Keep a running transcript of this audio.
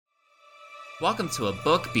Welcome to A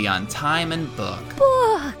Book Beyond Time and Book.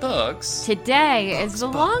 Books. Today is the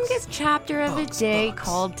Books. longest chapter of Books, the day books.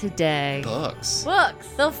 called Today. Books. Books.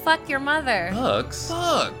 They'll fuck your mother. Books.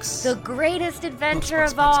 Books. The greatest adventure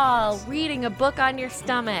Books, of books, all. books. Reading a book on your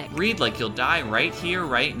stomach. Read like you'll die right here,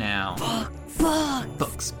 right now. Books.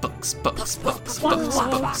 Books, books, books, books, books,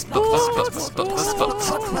 books, books, books,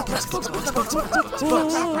 books,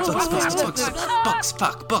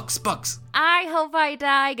 books, books, books. I hope I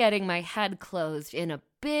die getting my head closed in a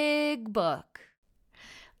big book.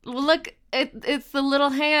 Look, it's the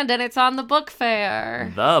little hand and it's on the book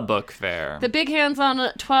fair. The book fair. The big hand's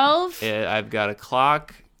on 12. I've got a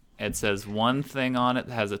clock. It says one thing on it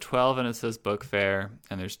that has a 12 and it says book fair.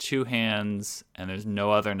 And there's two hands and there's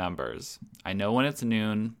no other numbers. I know when it's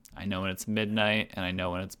noon, I know when it's midnight, and I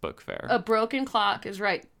know when it's book fair. A broken clock is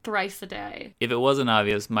right thrice a day. If it wasn't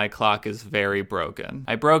obvious, my clock is very broken.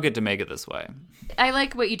 I broke it to make it this way. I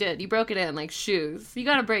like what you did. You broke it in like shoes. You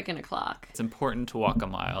gotta break in a clock. It's important to walk a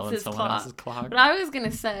mile in His someone clock. else's clock. What I was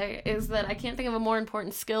gonna say is that I can't think of a more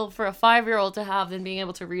important skill for a 5-year-old to have than being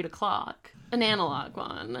able to read a clock. An analog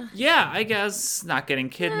one. Yeah, I guess not getting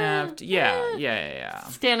kidnapped. Yeah.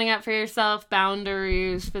 Standing up for yourself,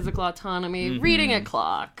 boundaries, physical autonomy, reading a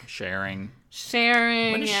clock. Sharing.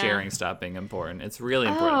 Sharing. When does yeah. sharing stop being important? It's really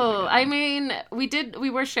important. at the Oh, beginning. I mean, we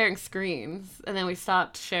were sharing screens, and then we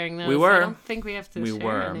stopped sharing those. We were. I don't think we have to We share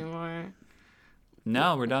were. anymore.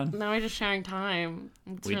 No, we're done. Now we're just sharing time.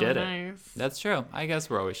 It's We really did it. nice. That's true. I guess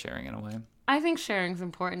we're always sharing in a way. I think sharing's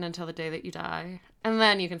important until the day that you die, and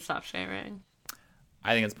then you can stop sharing.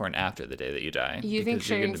 I think it's important after the day that you die. You think because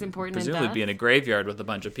you're sharing's gonna important in presumably death? be in a graveyard with a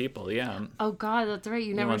bunch of people, yeah. Oh God, that's right.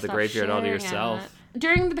 You never want the stopped graveyard all to sharing yourself. it.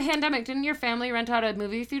 During the pandemic, didn't your family rent out a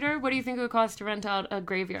movie theater? What do you think it would cost to rent out a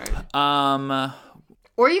graveyard?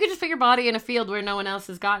 Or you could just put your body in a field where no one else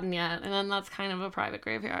has gotten yet, and then that's kind of a private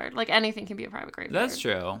graveyard. Like anything can be a private graveyard. That's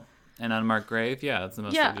true. An unmarked grave, yeah, it's the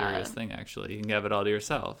most Yeah. luxurious thing, actually. You can have it all to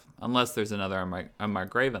yourself. Unless there's another unmarked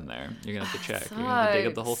grave in there. You're going to have to check. You're going to have to dig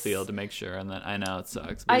up the whole Sucks. field to make sure. And then, I know, it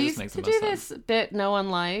sucks. But I it just used makes to the most do sense. this bit no one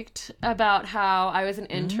liked about how I was an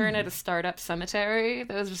intern at a startup cemetery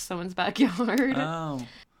that was just someone's backyard.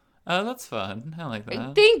 Oh, that's fun. I like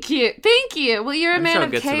that. Thank you. Well, you're a I'm man sure it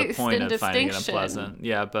of gets to the taste point and of finding it distinction. unpleasant.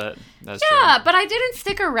 Yeah, but that's Yeah, true. but I didn't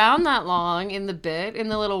stick around that long in the bit, in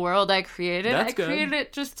the little world I created. That's I good. created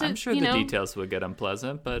it just to, I'm sure the details would get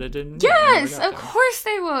unpleasant, but it didn't. Yes, it never of got there. course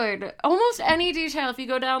they would. Almost any detail, if you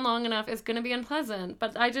go down long enough, is going to be unpleasant.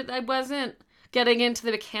 But I wasn't getting into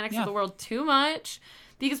the mechanics Yeah. of the world too much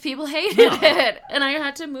because people hated it, and I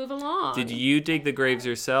had to move along. Did you dig the graves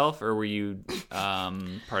yourself, or were you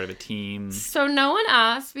part of a team? So no one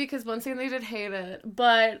asked because once again they did hate it.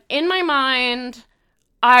 But in my mind,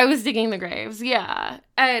 I was digging the graves. Yeah,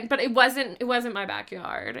 but it wasn't my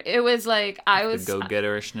backyard. It was like I was. The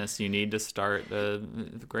go-getterishness you need to start the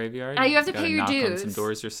graveyard. You have to gotta pay your knock on dues. some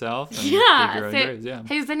doors yourself. And Yeah. dig your own say, graves. Yeah.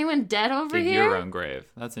 Hey, is anyone dead over Dig here? your own grave.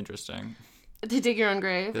 That's interesting. To dig your own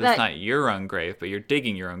grave. 'Cause it's not your own grave, but you're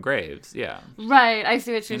digging your own graves. Yeah. Right, I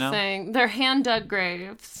see what you're You know? saying. They're hand dug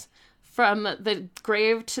graves from the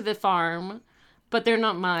grave to the farm, but they're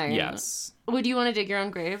not mine. Yes. Would you want to dig your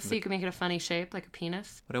own grave so you can make it a funny shape, like a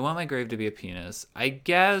penis? Would I want my grave to be a penis? I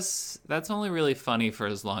guess that's only really funny for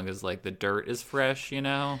as long as, like, the dirt is fresh, you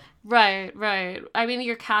know? Right. I mean,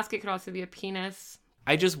 your casket could also be a penis.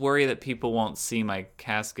 I just worry that people won't see my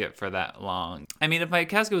casket for that long. I mean, if my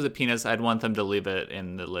casket was a penis, I'd want them to leave it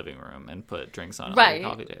in the living room and put drinks on it Right.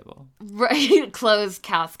 on the coffee table. Right, closed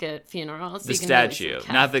casket funeral. So The you can really statue. see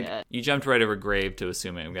the Not the... casket. You jumped right over grave to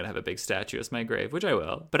assuming I'm going to have a big statue as my grave, which I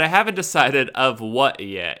will. But I haven't decided of what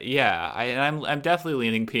yet. Yeah, I'm definitely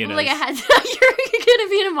leaning penis. Like, you're gonna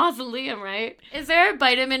be in a mausoleum, right? Is there a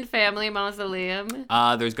Vitamin Family mausoleum?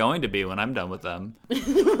 There's going to be when I'm done with them.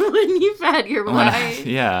 When you've had your When wife.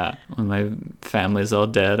 yeah, when my family's all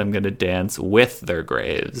dead, I'm going to dance with their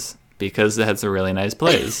graves because that's a really nice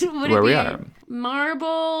place Would where it we be are.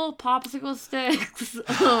 Marble, popsicle sticks,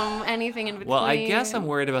 anything in between. Well, I guess I'm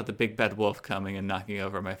worried about the big bad wolf coming and knocking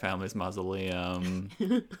over my family's mausoleum.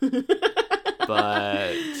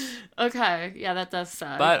 But Okay, yeah, that does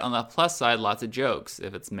suck. on the plus side, lots of jokes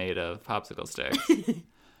if it's made of popsicle sticks.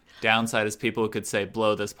 Downside is people could say,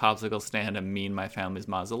 blow this popsicle stand and mean my family's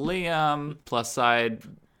mausoleum. Plus side,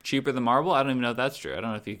 cheaper than marble? I don't even know if that's true. I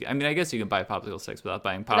don't know if you... I mean, I guess you can buy popsicle sticks without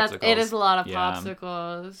buying popsicles. It is a lot of Yeah.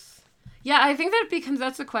 popsicles. Yeah, I think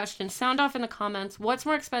that's the question. Sound off in the comments. What's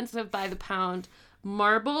more expensive by the pound,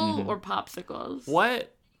 marble or popsicles?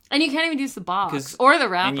 What? And you can't even use the box 'Cause- or the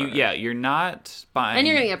wrapper. And you're not buying... And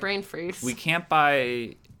you're gonna get brain freeze. We can't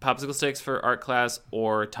buy popsicle sticks for art class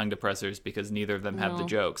or tongue depressors because neither of them have the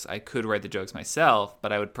jokes. I could write the jokes myself,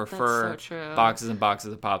 but I would prefer boxes and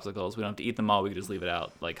boxes of popsicles. We don't have to eat them all. We could just leave it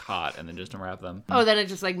out like hot and then just unwrap them. Oh, then it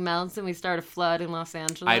just like melts and we start a flood in Los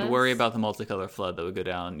Angeles. I'd worry about the multicolor flood that would go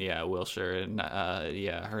down, Wilshire and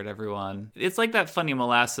hurt everyone. It's like that funny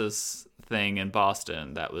molasses thing in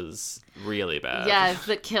Boston that was really bad. Yes,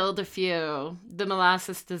 that killed a few. The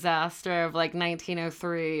molasses disaster of like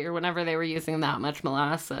 1903 or whenever they were using that much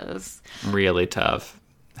molasses. Really tough.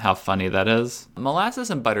 How funny that is. Molasses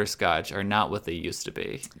and butterscotch are not what they used to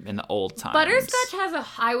be in the old times. Butterscotch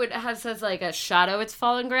has like a shadow its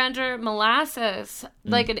fallen grandeur. Molasses,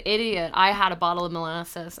 like an idiot, I had a bottle of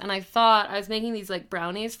molasses and I thought I was making these like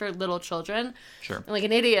brownies for little children. Sure. And like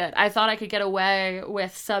an idiot, I thought I could get away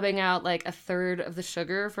with subbing out like a third of the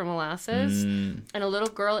sugar for molasses. And a little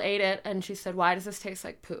girl ate it and she said, "Why does this taste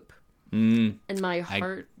like poop?" And my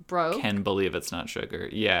heart broke. I can believe it's not sugar.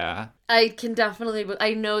 Yeah. I can definitely...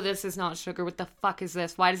 I know this is not sugar. What the fuck is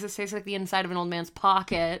this? Why does this taste like the inside of an old man's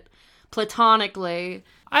pocket? Platonically.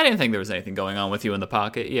 I didn't think there was anything going on with you in the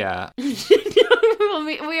pocket. Yeah. Well,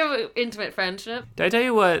 we have an intimate friendship. Did I tell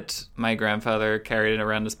you what my grandfather carried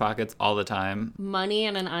around his pockets all the time? Money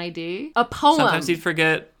and an ID? A poem. Sometimes he'd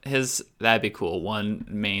forget his... That'd be cool. One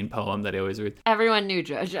main poem that he always read. Everyone knew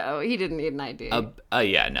JoJo. He didn't need an ID.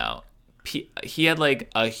 Yeah, no. He had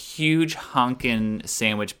like a huge honkin'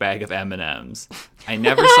 sandwich bag of M&Ms. I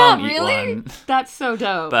never saw him eat one. That's so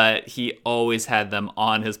dope. But he always had them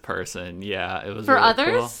on his person. Yeah, it was for really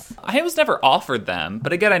others. Cool. I was never offered them,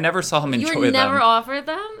 but again, I never saw him enjoy them. You were never offered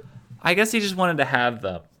them? I guess he just wanted to have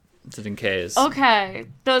them, just in case. Okay,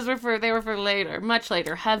 they were for later, much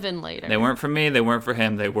later, heaven later. They weren't for me. They weren't for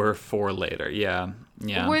him. They were for later. Yeah.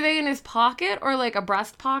 Yeah. Were they in his pocket or like a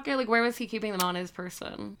breast pocket? Like where was he keeping them on his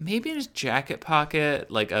person? Maybe in his jacket pocket,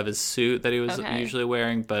 like of his suit that he was usually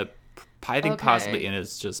wearing, but I think possibly in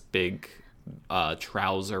his just big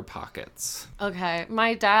trouser pockets. Okay.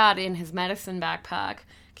 My dad in his medicine backpack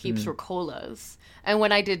keeps Ricolas. And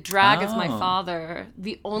when I did drag as my father,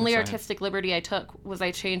 the only artistic liberty I took was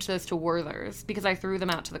I changed those to Werther's because I threw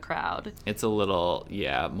them out to the crowd. It's a little,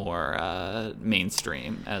 more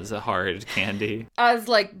mainstream as a hard candy. As,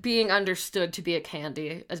 like, being understood to be a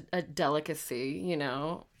candy, a delicacy,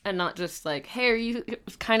 and not just like, hey, are you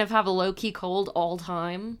kind of have a low-key cold all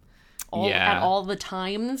time? At all the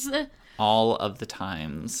times? All of the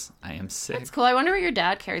times. I am sick. That's cool. I wonder what your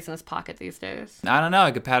dad carries in his pocket these days. I don't know.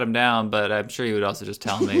 I could pat him down, but I'm sure he would also just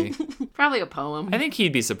tell me. Probably a poem. I think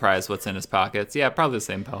he'd be surprised what's in his pockets. Yeah, probably the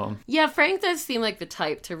same poem. Yeah, Frank does seem like the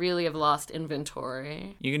type to really have lost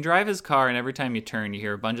inventory. You can drive his car, and every time you turn, you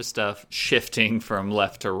hear a bunch of stuff shifting from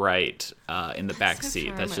left to right in the back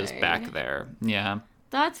seat. That's just back there. Yeah.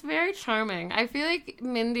 That's very charming. I feel like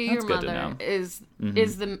Mindy, your mother, is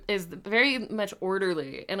very much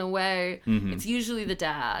orderly in a way. Mm-hmm. It's usually the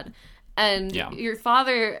dad, and your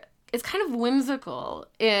father is kind of whimsical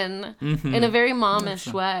in a very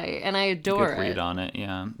momish way, and I adore it. Good read on it,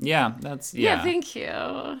 yeah. Thank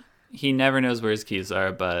you. He never knows where his keys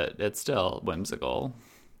are, but it's still whimsical.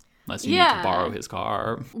 Unless you need to borrow his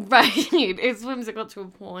car. Right, it's whimsical to a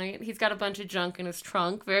point. He's got a bunch of junk in his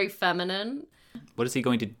trunk, very feminine. What is he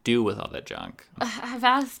going to do with all that junk? I've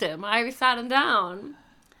asked him. I sat him down.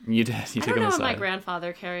 You did. You took him aside. I don't know what my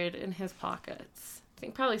grandfather carried in his pockets. I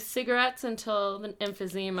think probably cigarettes until the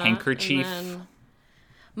emphysema. Handkerchief.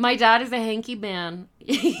 My dad is a hanky man.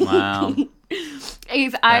 Wow.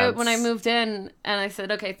 When I moved in and I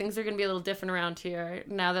said, okay, things are going to be a little different around here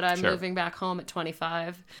now that I'm moving back home at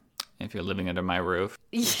 25. If you're living under my roof.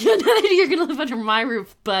 You're going to live under my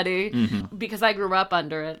roof, buddy. Mm-hmm. Because I grew up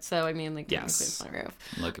under it. So, I mean, like, yes. My roof.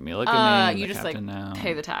 Look at me. You just,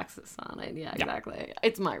 pay the taxes on it. Yeah, exactly.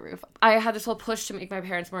 It's my roof. I had this whole push to make my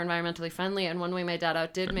parents more environmentally friendly. And one way my dad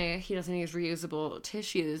outdid me, he doesn't use reusable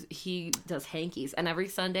tissues. He does hankies. And every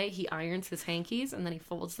Sunday, he irons his hankies and then he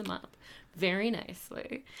folds them up very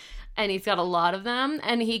nicely. And he's got a lot of them.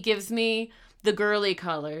 And he gives me the girly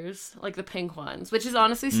colors, like the pink ones, which is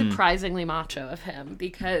honestly surprisingly macho of him,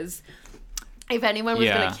 because if anyone was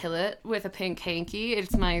going to kill it with a pink hanky,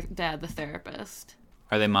 it's my dad, the therapist.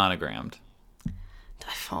 Are they monogrammed?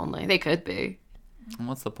 If only. They could be.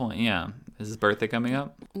 What's the point? Yeah. Is his birthday coming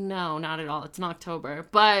up? No, not at all. It's in October.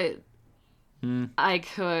 But I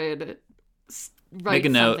could write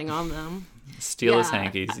something on them. Steal his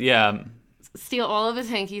hankies. Yeah. Steal all of his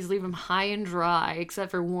hankies, leave him high and dry,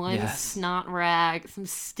 except for one snot rag, some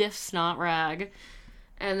stiff snot rag,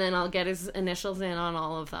 and then I'll get his initials in on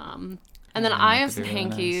all of them. And then I have some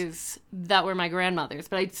hankies that were my grandmother's,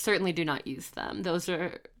 but I certainly do not use them. Those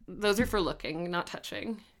are Those are for looking, not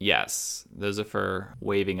touching. Yes. Those are for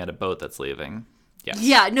waving at a boat that's leaving. Yes.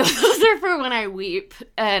 Yeah, no, those are for when I weep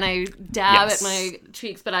and I dab at my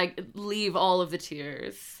cheeks, but I leave all of the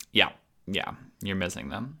tears. Yeah. You're missing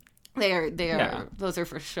them. They are. Those are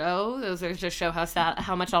for show. Those are to show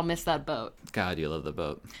how much I'll miss that boat. God, you love the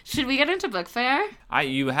boat. Should we get into book fair?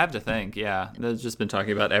 You have to think. Yeah, they've just been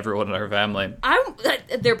talking about everyone in our family.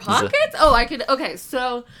 Their pockets. I could. Okay,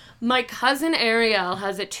 so my cousin Ariel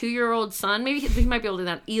has a 2-year-old son. Maybe he might be older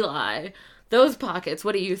than Eli. Those pockets.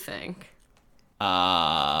 What do you think?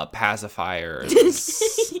 Pacifiers.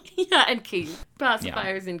 Yeah, and keys.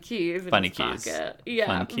 Pacifiers and keys. Funny keys. Pocket. Yeah.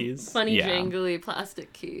 Fun keys. Funny, jangly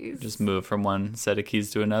plastic keys. Just move from one set of keys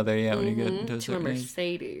to another, when you get into to a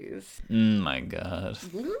Mercedes. My God.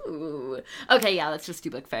 Ooh. Okay, yeah, let's just do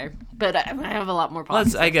book fair. But I have a lot more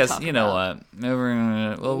pockets. I guess, you know what?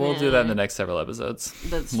 We'll do that in the next several episodes.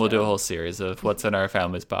 We'll do a whole series of what's in our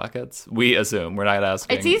family's pockets. We assume. We're not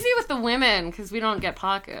asking. It's easy with the women because we don't get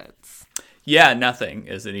pockets. Yeah, nothing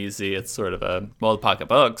isn't easy. It's sort of the pocket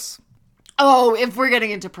books. Oh, if we're getting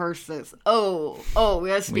into purses.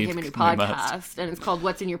 This became a new podcast, and it's called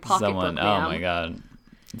What's in Your Pocketbook, Oh my God.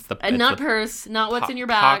 Not purse, not what's in your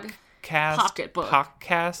bag. Pocketbook.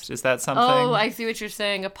 Podcast? Is that something? Oh, I see what you're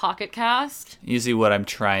saying. A pocket cast? You see what I'm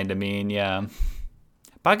trying to mean, yeah.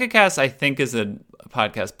 Pocket Cast, I think, is a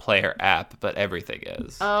podcast player app, but everything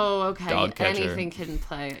is. Oh, okay. Dog catcher. Anything can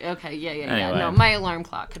play. Okay, yeah. Anyway. No, my alarm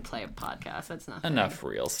clock could play a podcast. That's nothing. Enough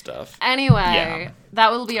real stuff. Anyway,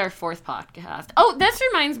 that will be our 4th podcast. Oh, this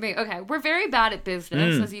reminds me. Okay, we're very bad at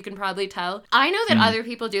business, as you can probably tell. I know that other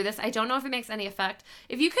people do this. I don't know if it makes any effect.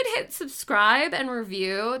 If you could hit subscribe and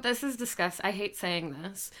review, this is disgusting. I hate saying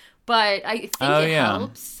this, but I think it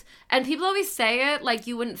helps. And people always say it like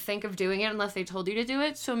you wouldn't think of doing it unless they told you to do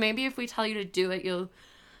it. So maybe if we tell you to do it, you'll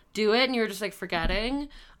do it and you're just like forgetting.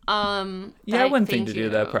 I wouldn't think to do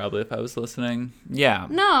that probably if I was listening. Yeah.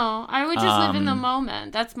 No, I would just live in the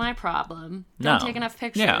moment. That's my problem. Don't take enough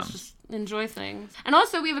pictures. Yeah. Just enjoy things. And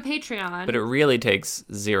also we have a Patreon. But it really takes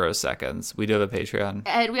 0 seconds. We do have a Patreon.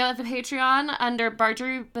 And we have a Patreon under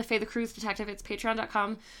Bargery Buffet the Cruise Detective. It's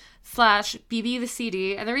patreon.com/BB the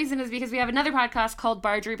CD. And the reason is because we have another podcast called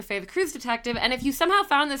Bargery Buffet the Cruise Detective. And if you somehow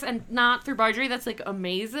found this and not through Bargery, that's like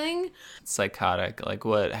amazing. Psychotic. Like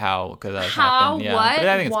what? How could that happen? Yeah. What? But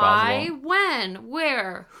I think it's why? Possible. When?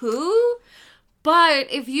 Where? Who?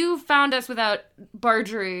 But if you found us without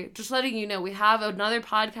Bargery, just letting you know, we have another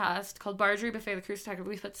podcast called Bargery Buffet the Cruise Detective.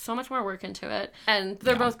 We put so much more work into it. And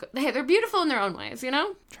they're both, they're beautiful in their own ways, you know?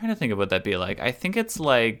 I'm trying to think of what that'd be like. I think it's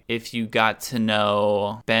like if you got to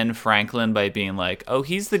know Ben Franklin by being like, oh,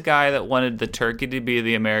 he's the guy that wanted the turkey to be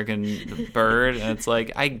the American bird. And it's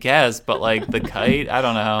like, I guess, but like the kite, I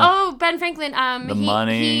don't know. Oh, Ben Franklin,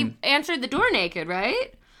 money. He answered the door naked,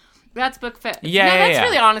 right? That's book fit. Yeah, that's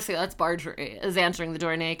really, honestly, that's Bargery, is answering the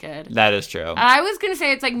door naked. That is true. I was going to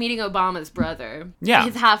say it's like meeting Obama's brother. Yeah.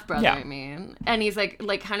 His half-brother, I mean. And he's like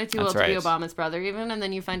kind of too old to be Obama's brother even, and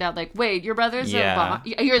then you find out like, wait, your brother's Obama.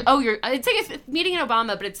 It's like it's meeting an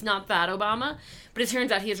Obama, but it's not that Obama. But it turns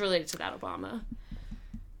out he is related to that Obama.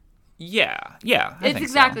 Yeah. It's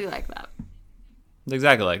exactly like that. It's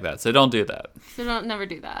exactly like that. So don't do that. So don't never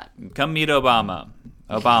do that. Come meet Obama.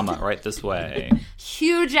 Obama, right this way.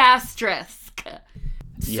 Huge asterisk.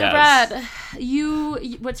 Yes. So, Brad,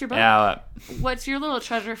 what's your book? Yeah. What's your little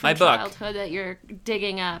treasure from childhood that you're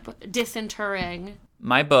digging up, disinterring?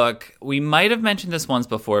 My book, we might have mentioned this once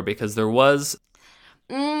before because there was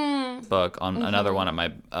book on another one of my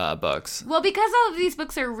books. Well, because all of these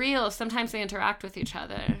books are real, sometimes they interact with each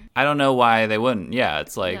other. I don't know why they wouldn't. Yeah,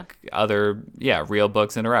 it's like real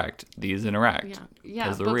books interact. These interact. Yeah,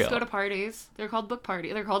 books real. Go to parties. They're called book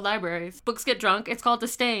parties. They're called libraries. Books get drunk. It's called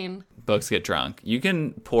disdain. Books get drunk. You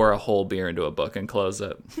can pour a whole beer into a book and close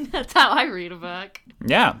it. That's how I read a book.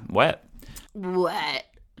 Yeah, wet.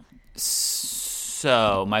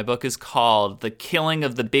 So, my book is called The Killing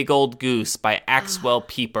of the Big Old Goose by Axwell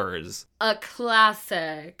Peepers. A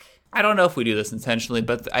classic. I don't know if we do this intentionally,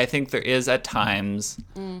 but I think there is at times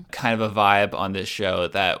kind of a vibe on this show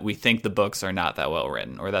that we think the books are not that well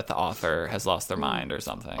written or that the author has lost their mind or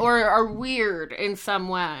something. Or are weird in some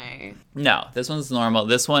way. No, this one's normal.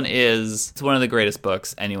 This one it's one of the greatest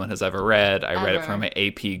books anyone has ever read. I read it from an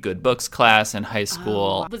AP Good Books class in high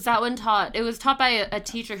school. Was that one taught? It was taught by a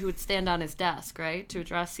teacher who would stand on his desk, right, to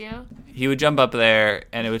address you? He would jump up there,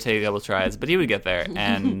 and it would take a couple tries, but he would get there,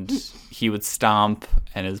 and he would stomp,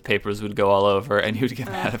 and his papers would go all over, and he would get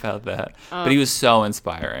mad about that. But he was so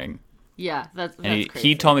inspiring. Yeah, that's crazy. Crazy.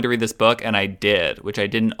 He told me to read this book, and I did, which I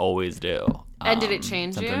didn't always do. And did it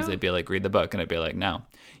change sometimes they'd be like, read the book, and I'd be like, no.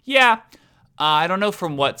 Yeah. I don't know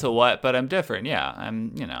from what to what, but I'm different. Yeah,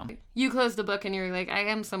 I'm, You closed the book and you're like, I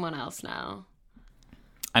am someone else now.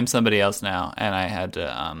 I'm somebody else now, and I had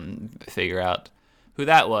to figure out who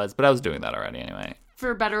that was, but I was doing that already anyway.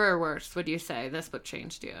 For better or worse, would you say this book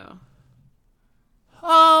changed you?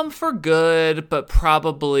 For good, but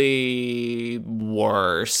probably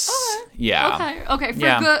worse. Okay. Yeah. Okay.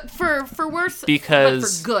 Good, for worse, because but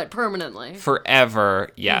for good, permanently.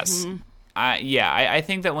 Forever, yes. Mm-hmm. I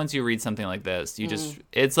think that once you read something like this, you just,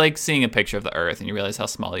 it's like seeing a picture of the earth and you realize how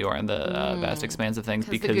small you are in the vast expanse of things.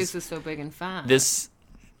 Because the goose is so big and fat.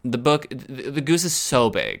 The book, the goose is so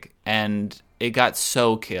big and it got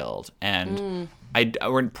so killed. And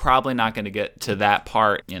we're probably not going to get to that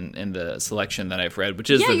part in the selection that I've read, which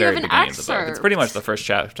is the very beginning of the book. It's pretty much the first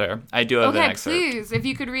chapter. I do have an excerpt. Okay, please, if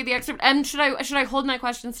you could read the excerpt. And should I hold my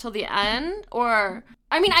questions till the end? Or,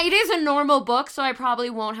 I mean, it is a normal book, so I probably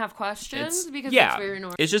won't have questions because it's very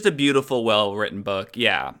normal. It's just a beautiful, well-written book.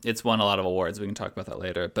 Yeah, it's won a lot of awards. We can talk about that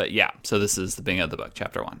later. But yeah, so this is the beginning of the book,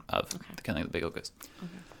 chapter 1 of The Killing of the Big Old Goose.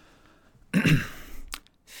 Okay.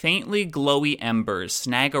 Faintly glowy embers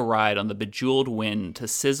snag a ride on the bejeweled wind to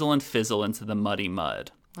sizzle and fizzle into the muddy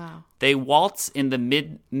mud. Wow. They waltz in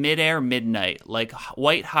the mid-air midnight like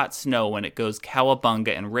white hot snow when it goes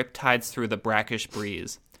cowabunga and riptides through the brackish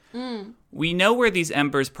breeze. We know where these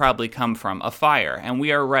embers probably come from, a fire, and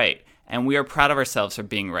we are right. And we are proud of ourselves for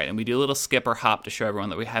being right. And we do a little skip or hop to show everyone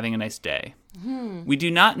that we're having a nice day. We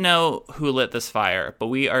do not know who lit this fire, but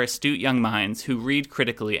we are astute young minds who read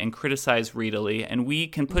critically and criticize readily, and we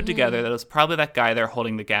can put together that it was probably that guy there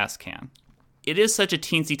holding the gas can. It is such a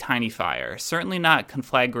teensy tiny fire, certainly not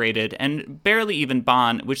conflagrated, and barely even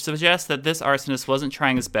Bond, which suggests that this arsonist wasn't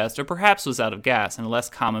trying his best, or perhaps was out of gas in a less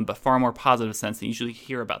common but far more positive sense than you usually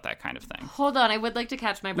hear about that kind of thing. Hold on, I would like to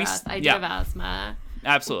catch my breath. I do have asthma.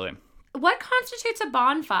 Absolutely. What constitutes a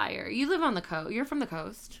bonfire? You live on the coast. You're from the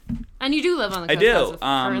coast. And you do live on the coast. I do.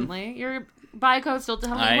 Currently. You're bi-coastal.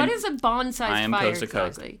 Tell me, what is a bond-sized fire coast to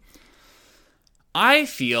coast. exactly? I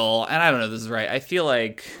feel, and I don't know if this is right, I feel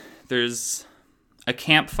like there's a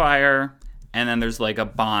campfire and then there's like a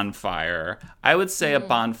bonfire. I would say a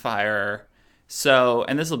bonfire, so,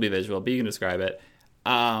 and this will be visual, but you can describe it.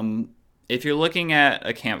 If you're looking at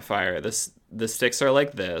a campfire, the sticks are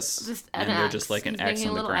like this, and they're just like an X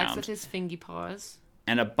on the ground. X with his fingy paws.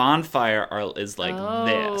 And a bonfire is like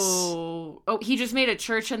this. Oh, he just made a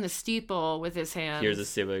church in the steeple with his hands. Here's a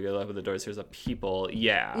steeple. Good luck with the doors. Here's a people.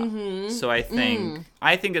 Yeah. Mm-hmm. So I think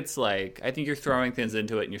it's like, I think you're throwing things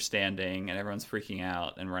into it and you're standing and everyone's freaking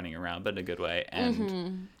out and running around, but in a good way.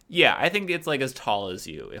 And yeah, I think it's like as tall as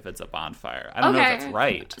you if it's a bonfire. I don't know if that's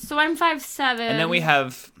right. So I'm 5'7". And then we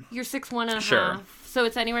have... You're 6'1.5". Sure. So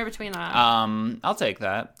it's anywhere between that. I'll take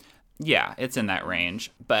that. Yeah, it's in that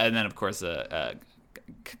range. But and then, of course, a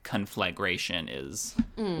conflagration is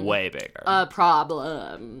way bigger. A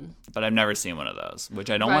problem. But I've never seen one of those, which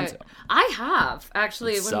I don't want to. I have,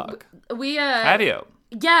 actually. Suck. We have you?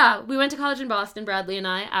 Yeah, we went to college in Boston, Bradley and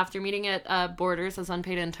I, after meeting at Borders as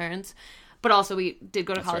unpaid interns. But also, we did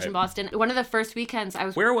go to college in Boston. One of the first weekends, I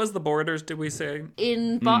was... Where was the Borders, did we say?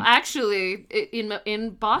 Actually, in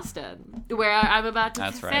Boston, where I'm about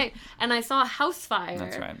to say. Right. And I saw a house fire.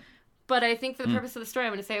 That's right. But I think for the purpose of the story,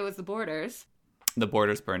 I'm going to say it was the Borders. The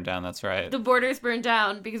Borders burned down, that's right. The Borders burned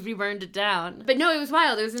down because we burned it down. But no, it was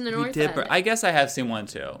wild. It was in the north end. I guess I have seen one,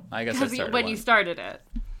 too. I guess I started when you started it.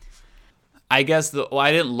 I guess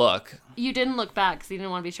I didn't look. You didn't look back because you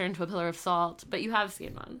didn't want to be turned into a pillar of salt, but you have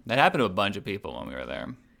seen one. That happened to a bunch of people when we were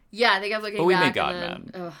there. Yeah, I think I was looking back. But we made God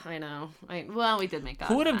mad. Oh, I know. Well, we did make God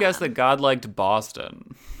mad. Who would have guessed that God liked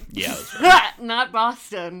Boston? Yeah, that's right. Not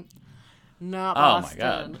Boston. Not Boston. Oh,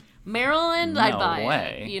 my God. Maryland, I'd buy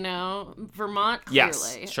way. it. You know, Vermont, clearly.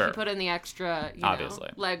 Yes, sure. You put in the extra, obviously,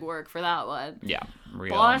 legwork for that one. Yeah,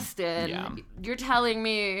 real. Boston, you're telling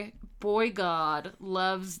me, boy, God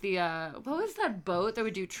loves the, what was that boat that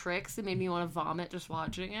would do tricks that made me want to vomit just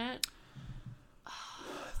watching it?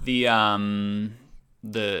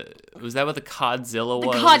 Was that what the Codzilla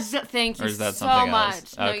was? Thank you or is that so something much.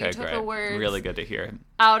 Else? No, okay, you took great. the words really good to hear.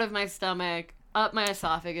 Out of my stomach, up my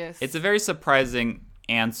esophagus. It's a very surprising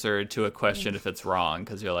answer to a question if it's wrong,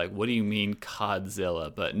 because you're like, what do you mean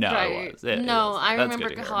Codzilla? But no, it was. I remember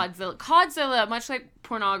Codzilla. Codzilla, much like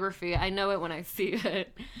pornography, I know it when I see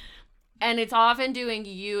it. And it's often doing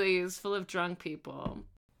Yuis full of drunk people.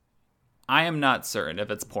 I am not certain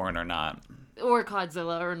if it's porn or not. Or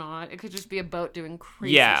Godzilla or not. It could just be a boat doing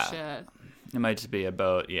crazy shit. It might just be a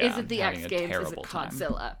boat, Is it the X Games? Is it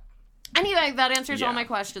Godzilla? Anyway, that answers all my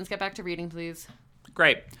questions. Get back to reading, please.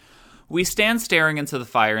 Great. We stand staring into the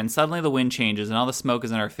fire, and suddenly the wind changes, and all the smoke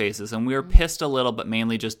is in our faces, and we are pissed a little, but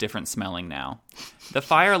mainly just different smelling now. The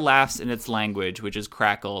fire laughs in its language, which is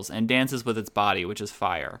crackles, and dances with its body, which is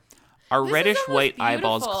fire. Our reddish-white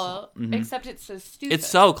eyeballs... Except it's so stupid. It's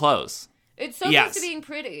so close. It's so close to being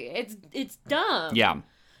pretty. It's dumb. Yeah.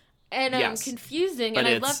 And confusing, but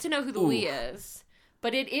and I'd love to know who the we is.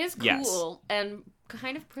 But it is cool and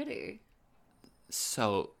kind of pretty.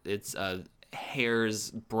 So it's a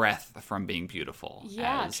hair's breadth from being beautiful,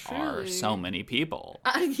 as truly. Are so many people.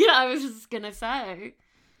 I was just gonna say.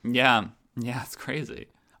 Yeah, it's crazy.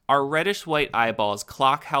 Our reddish-white eyeballs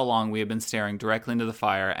clock how long we have been staring directly into the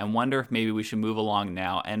fire and wonder if maybe we should move along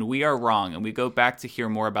now, and we are wrong, and we go back to hear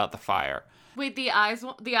more about the fire. Wait, the eyes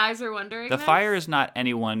are wondering The this? fire is not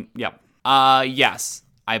anyone... Yep. Yes,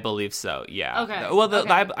 I believe so, yeah. Okay. Well,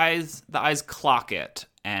 the eyes clock it.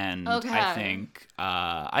 And I think,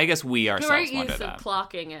 I guess we ourselves wonder that. The right use of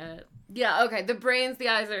clocking it. Yeah, okay. The brains the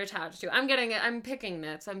eyes are attached to. I'm getting it. I'm picking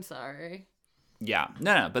nits. I'm sorry. Yeah.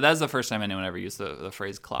 No. But that's the first time anyone ever used the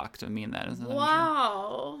phrase clock to mean that. Isn't that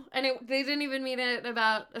wow. And they didn't even mean it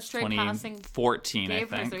about a straight passing. 2014, I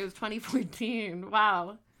think. It was 2014.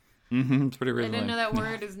 Wow. Mm-hmm. It's pretty recently. I didn't know that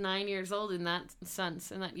word is 9 years old in that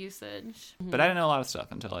sense, in that usage. But I didn't know a lot of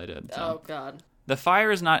stuff until I did. So. Oh, God. The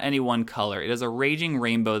fire is not any one color. It is a raging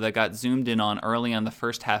rainbow that got zoomed in on early on the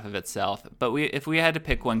first half of itself. But if we had to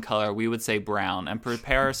pick one color, we would say brown and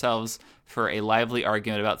prepare ourselves for a lively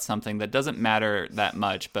argument about something that doesn't matter that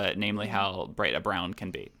much, but namely how bright a brown can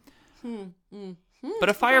be. But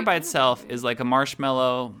a fire by itself is like a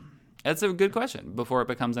marshmallow. That's a good question. Before it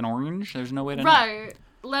becomes an orange, there's no way to know. Right.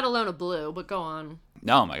 Let alone a blue, but go on.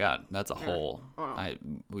 Oh my God, that's a whole.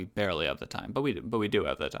 We barely have the time, but we do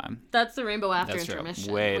have the time. That's the rainbow after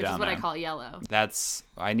intermission, which is what I call yellow.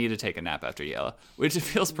 I need to take a nap after yellow, which it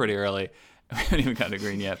feels pretty early. We haven't even gotten to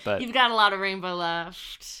green yet, but you've got a lot of rainbow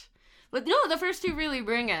left. But no, the first two really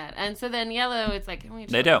bring it, and so then yellow, it's like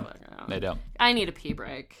they do. I need a pee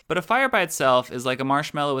break. But a fire by itself is like a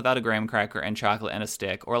marshmallow without a graham cracker and chocolate and a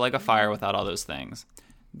stick, or like a fire without all those things.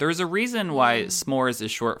 There's a reason why s'mores is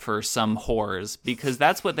short for some whores, because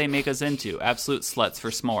that's what they make us into, absolute sluts for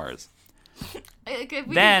s'mores.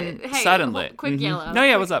 Suddenly... Quick yellow. No,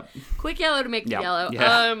 yeah, what's up? Quick yellow to make the yellow.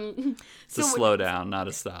 Yeah. It's a slow down, not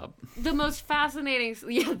a stop. The most fascinating...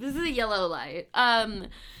 Yeah, this is a yellow light.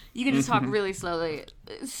 You can just talk really slowly.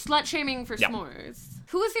 Slut-shaming for s'mores.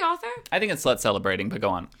 Who was the author? I think it's slut celebrating, but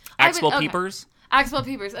go on. Axel Peepers. Axel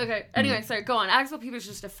Peepers. Okay. Anyway, sorry. Go on. Axel Peepers is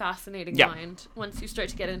just a fascinating mind once you start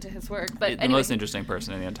to get into his work. But the most interesting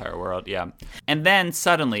person in the entire world. Yeah. And then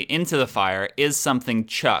suddenly into the fire is something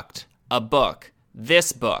chucked. A book.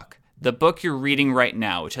 This book. The book you're reading right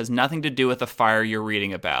now, which has nothing to do with the fire you're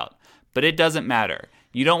reading about. But it doesn't matter.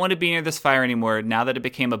 You don't want to be near this fire anymore now that it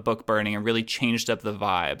became a book burning and really changed up the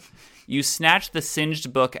vibe. You snatch the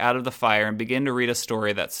singed book out of the fire and begin to read a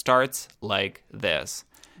story that starts like this.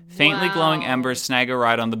 Faintly glowing embers snag a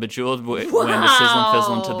ride on the bejeweled wind to sizzle and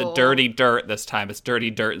fizzle into the dirty dirt this time. It's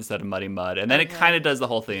dirty dirt instead of muddy mud. And then it kind of does the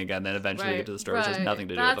whole thing again. Then eventually you get to the story, which has nothing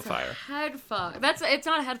to do with the fire. Head fuck. It's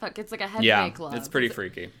not a head fuck. It's like a head make love. It's pretty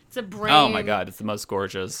freaky. It's a brain. Oh my God, it's the most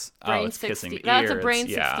gorgeous. It's kissing the ear. That's a brain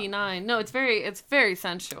 69. No, it's very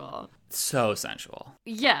sensual. So sensual.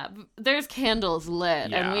 Yeah, there's candles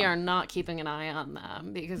lit, and we are not keeping an eye on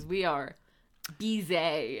them because we are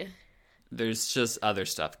busy. There's just other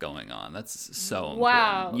stuff going on. That's so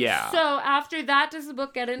wow. important. Yeah. So after that, does the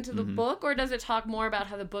book get into the book, or does it talk more about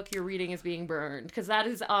how the book you're reading is being burned? Because that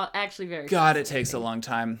is actually very God, it takes a long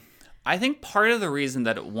time. I think part of the reason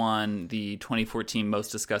that it won the 2014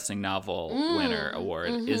 Most Disgusting Novel winner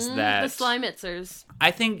award is that... The Slimitzers.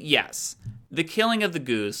 I think, yes. The killing of the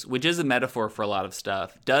goose, which is a metaphor for a lot of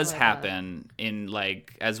stuff, does happen in,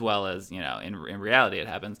 like, as well as, in reality it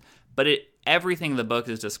happens. But everything in the book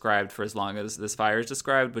is described for as long as this fire is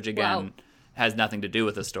described, which again has nothing to do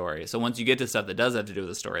with the story. So once you get to stuff that does have to do with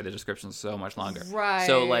the story, the description's so much longer. Right.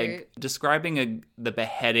 So like describing the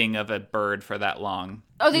beheading of a bird for that long.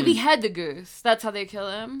 Oh, they behead the goose. That's how they kill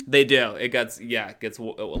him? They do. It gets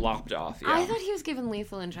lopped off. Yeah. I thought he was given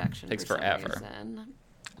lethal injection. Takes forever.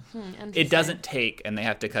 It it doesn't take, and they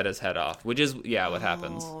have to cut his head off, which is what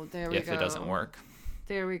happens if it doesn't work.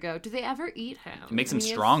 There we go. Do they ever eat him? It makes him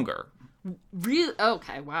stronger. Really?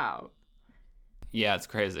 Okay, wow. Yeah, it's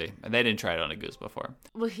crazy. They didn't try it on a goose before.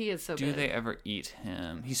 Well, he is so big. Do they ever eat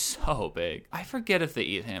him? He's so big. I forget if they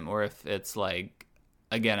eat him or if it's like,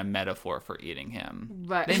 again, a metaphor for eating him.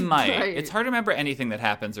 Right. They might. Right. It's hard to remember anything that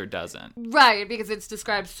happens or doesn't. Right, because it's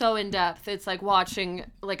described so in depth. It's like watching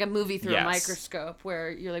like a movie through a microscope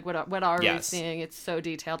where you're like, what are we seeing? It's so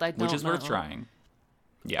detailed. I don't know. Which is worth trying.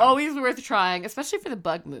 Yeah. Always worth trying, especially for the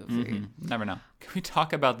Bug movie. Mm-hmm. Never know. Can we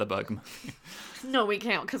talk about the Bug movie? No, we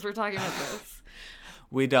can't, because we're talking about this.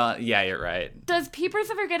 We don't. Yeah, you're right. Does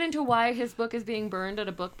Peepers ever get into why his book is being burned at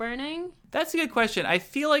a book burning? That's a good question. I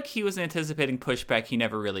feel like he was anticipating pushback he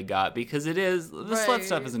never really got, because the slut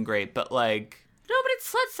stuff isn't great, but like... No, but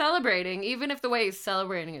it's slut celebrating. Even if the way he's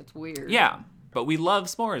celebrating it's weird. Yeah, but we love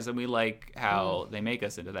s'mores, and we like how they make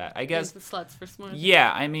us into that. I guess... The sluts for s'mores.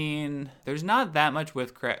 Yeah, I mean, there's not that much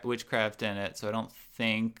witchcraft in it, so I don't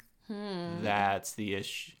think that's the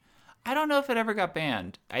issue. I don't know if it ever got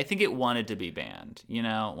banned. I think it wanted to be banned, you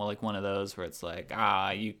know? Well, like one of those where it's like,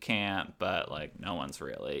 you can't, but like no one's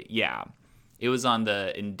really. Yeah. It was on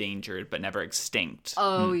the endangered but never extinct.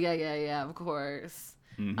 Oh, yeah, of course.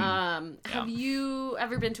 Mm-hmm. Have you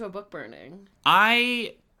ever been to a book burning?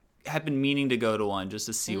 I have been meaning to go to one just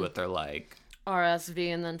to see what they're like.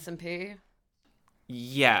 RSV and then some pee?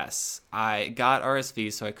 Yes. I got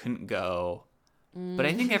RSV, so I couldn't go. But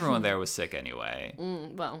I think everyone there was sick anyway.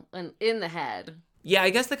 Well, and in the head. Yeah, I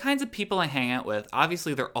guess the kinds of people I hang out with,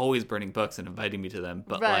 obviously they're always burning books and inviting me to them,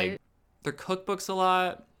 but like, they're cookbooks a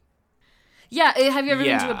lot. Yeah, have you ever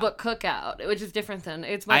been to a book cookout? Which is different than,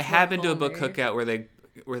 it's much I have been more to a book cookout where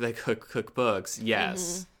they cook books,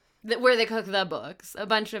 yes. Where they cook the books. A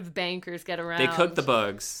bunch of bankers get around. They cook the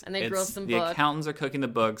books. And they grill some books. The accountants are cooking the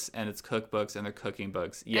books, and it's cookbooks, and they're cooking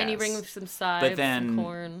books. Yes. And you bring them some sides, some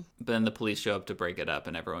corn. But then the police show up to break it up,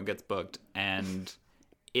 and everyone gets booked. And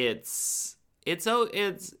it was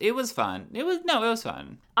fun. It was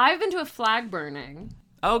fun. I've been to a flag burning.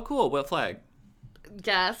 Oh, cool. What flag?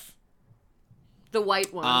 Guess. The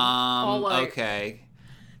white one. All white. Okay.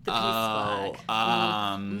 The peace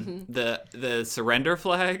flag. The surrender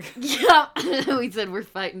flag? Yeah. We said we're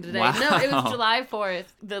fighting today. Wow. No, it was July 4th.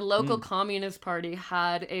 The local Communist Party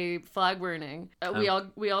had a flag burning. We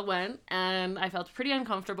all went, and I felt pretty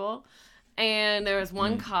uncomfortable. And there was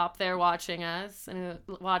one cop there watching us, and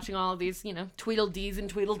watching all of these, Tweedledees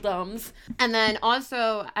and Tweedledums. And then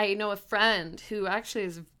also, I know a friend who actually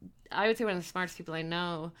is, I would say, one of the smartest people I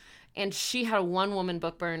know. And she had a one-woman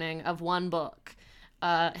book burning of one book.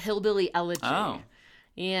 Hillbilly Elegy. Oh.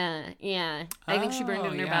 Yeah. I think she burned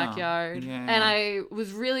it in her backyard. Yeah. And I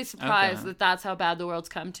was really surprised that that's how bad the world's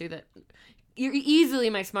come to, that you're easily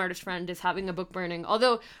my smartest friend is having a book burning.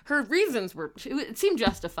 Although her reasons it seemed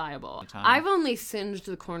justifiable. I've only singed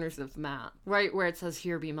the corners of the map, right where it says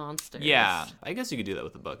 "Here be monsters." Yeah, I guess you could do that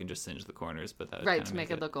with the book and just singe the corners, but that would to make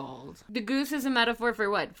it look old. The goose is a metaphor for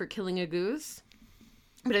what? For killing a goose?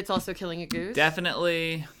 But it's also killing a goose?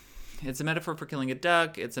 Definitely. It's a metaphor for killing a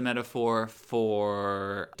duck. It's a metaphor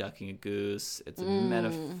for ducking a goose. It's a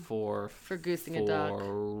metaphor for goosing a duck.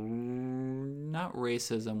 Not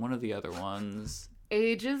racism. One of the other ones.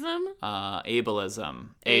 Ageism? Ableism.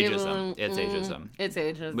 Ageism. It's ageism. It's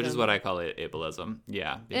ageism. Which is what I call it, ableism.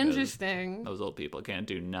 Yeah. Interesting. Those old people can't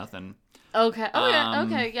do nothing. Okay.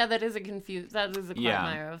 Okay. Yeah, that is a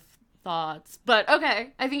quagmire of thoughts. But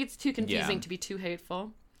okay. I think it's too confusing to be too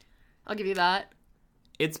hateful. I'll give you that.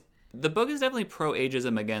 The book is definitely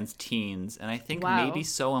pro-ageism against teens, and I think maybe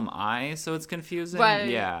so am I, so it's confusing. Right.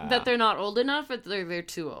 Yeah. That they're not old enough, or they're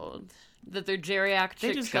too old? That they're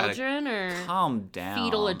geriatric children, or calm down.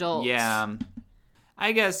 Fetal adults? Yeah.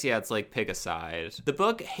 I guess, it's like pick a side. The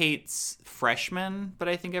book hates freshmen, but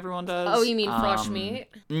I think everyone does. Oh, you mean frosh meat?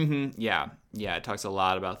 Mm-hmm, yeah. Yeah, it talks a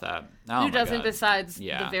lot about that. Oh, who doesn't besides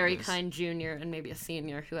the very kind junior and maybe a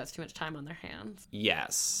senior who has too much time on their hands?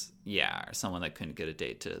 Yes. Yeah, or someone that couldn't get a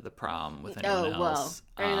date to the prom with anyone else.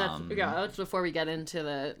 That's before we get into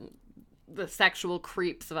the sexual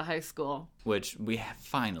creeps of a high school. Which we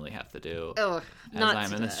finally have to do. Oh, not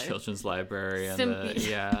I'm today. in this children's library and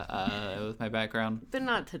with my background. But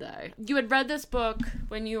not today. You had read this book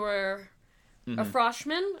when you were a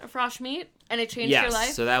freshman, a frosh meat, and it changed your life?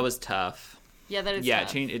 Yes, so that was tough. Yeah, that is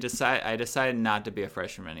tough. I decided not to be a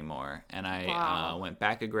freshman anymore, and I went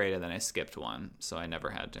back a grade, and then I skipped one, so I never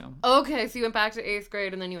had to. Okay, so you went back to 8th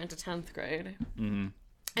grade, and then you went to 10th grade. Mm-hmm.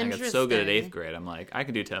 I got so good at 8th grade, I'm like, I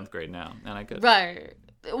could do 10th grade now, and I could. Right.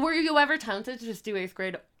 Were you ever tempted to just do 8th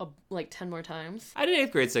grade 10 more times? I did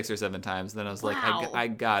 8th grade 6 or 7 times, then I was like, I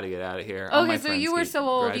gotta get out of here. Okay, so you were so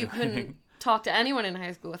old you couldn't talk to anyone in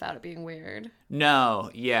high school without it being weird. No,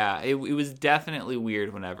 yeah, it was definitely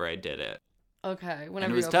weird whenever I did it. Okay, and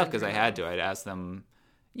it was tough because I had to. I'd ask them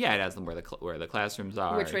where the classrooms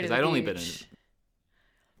are. Which way because to the I'd only beach?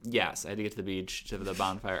 been in. Yes, I had to get to the beach to the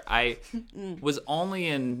bonfire. I was only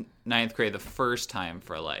in 9th grade the first time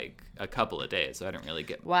for like a couple of days, so I didn't really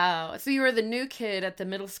get... Wow. So you were the new kid at the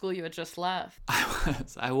middle school you had just left.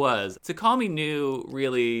 I was. To call me new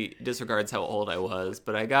really disregards how old I was,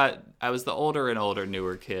 but I was the older and older,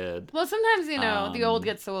 newer kid. Well, sometimes, the old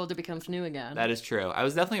gets so old it becomes new again. That is true. I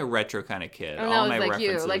was definitely a retro kind of kid. Oh, All no, my like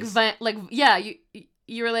references...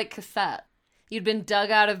 you were like cassette. You'd been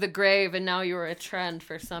dug out of the grave, and now you were a trend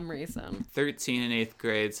for some reason. 13 in 8th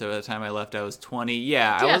grade, so by the time I left, I was 20.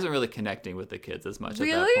 Yeah, I wasn't really connecting with the kids as much at that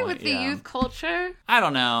point. Really? With the youth culture? I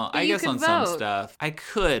don't know. But I guess on vote. some stuff. I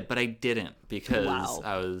could, but I didn't because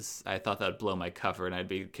Wow. I thought that would blow my cover and I'd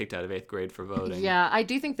be kicked out of 8th grade for voting. Yeah, I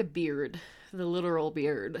do think the literal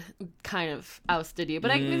beard, kind of ousted you.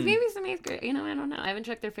 But maybe some 8th grade. I don't know. I haven't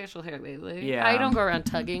checked their facial hair lately. Yeah. I don't go around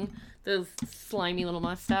tugging those slimy little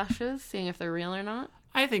mustaches, seeing if they're real or not.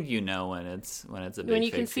 I think when it's a big When you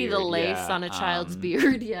fake can see beard. the lace on a child's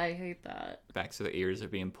beard. Yeah, I hate that. Back so the ears are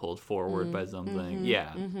being pulled forward by something.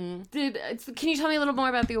 Yeah. Can you tell me a little more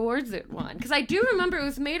about the awards it won? Because I do remember it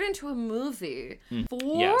was made into a movie. 4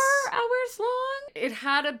 hours long? It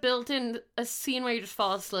had a scene where you just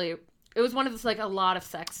fall asleep. It was one of those, like, a lot of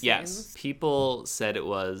sex scenes. Yes. People said it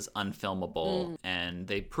was unfilmable, and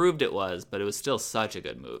they proved it was, but it was still such a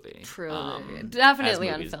good movie. Truly. Definitely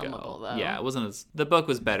unfilmable, though. Yeah, it wasn't the book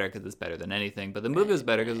was better because it's better than anything, but the movie was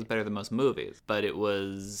better because it's better than most movies. But it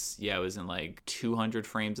was in, like, 200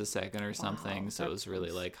 frames a second or something, so it was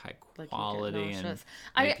really, like, high quality and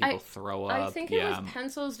made people throw up. I think it was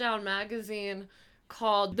Pencils Down magazine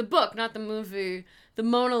called the book, not the movie, the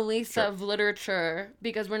Mona Lisa of literature,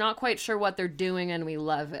 because we're not quite sure what they're doing and we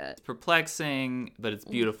love it. It's perplexing, but it's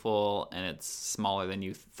beautiful and it's smaller than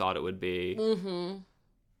you thought it would be. Mm-hmm.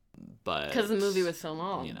 But because the movie was so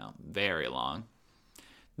long. Very long.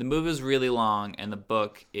 The movie is really long, and the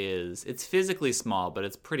book it's physically small, but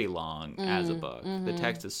it's pretty long as a book. Mm-hmm. The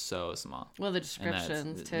text is so small. Well, the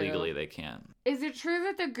descriptions, too. Legally, they can't. Is it true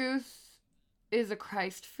that the goose is a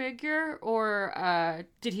Christ figure, or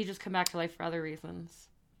did he just come back to life for other reasons?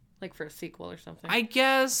 Like for a sequel or something? I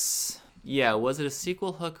guess, yeah. Was it a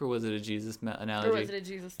sequel hook, or was it a Jesus analogy? Or was it a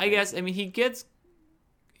Jesus thing? I guess,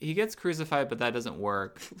 he gets crucified, but that doesn't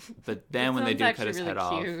work. But then when they do cut his head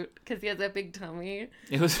off, because he has that big tummy.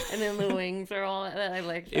 It was, and then the wings are all. I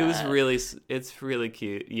like that. It's really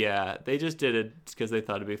cute. Yeah, they just did it because they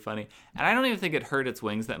thought it'd be funny, and I don't even think it hurt its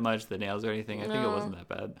wings that much, the nails or anything. I think it wasn't that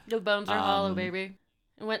bad. The bones are hollow, baby.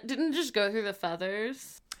 Didn't it just go through the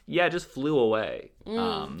feathers? Yeah, it just flew away.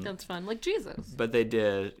 That's fun, like Jesus. But they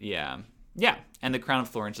did, yeah. Yeah, and the crown of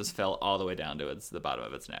thorns just fell all the way down to the bottom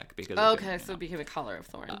of its neck because so it became a collar of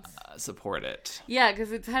thorns. Support it. Yeah,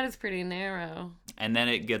 because its head is pretty narrow. And then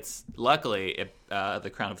it gets. Luckily,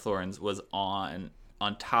 the crown of thorns was on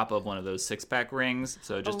top of one of those 6-pack rings,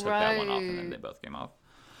 so it just took that one off, and then they both came off.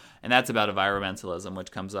 And that's about environmentalism,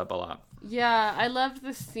 which comes up a lot. Yeah, I loved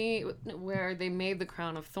the scene where they made the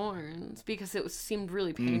crown of thorns because it seemed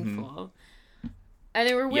really painful. Mm-hmm. And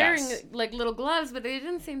they were wearing like little gloves, but they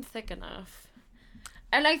didn't seem thick enough.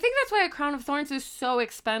 And I think that's why a crown of thorns is so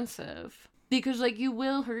expensive, because like you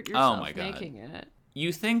will hurt yourself making it.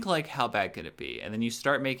 You think like, how bad could it be? And then you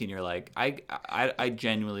start making, you're like, I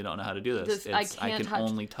genuinely don't know how to do this. I can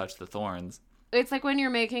only touch the thorns. It's like when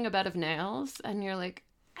you're making a bed of nails and you're like,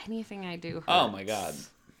 anything I do hurts. Oh my God.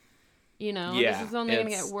 This is only going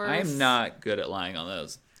to get worse. I'm not good at lying on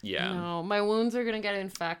those. Yeah. No, my wounds are going to get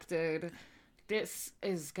infected. This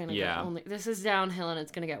is going to get this is downhill and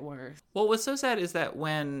it's going to get worse. Well, what's so sad is that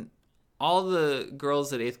when all the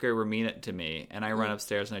girls at 8th grade were mean to me, and I run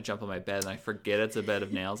upstairs and I jump on my bed and I forget it's a bed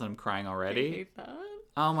of nails and I'm crying already. I hate that.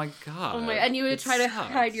 Oh my God. And you would try to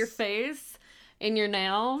hide your face in your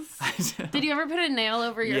nails. Did you ever put a nail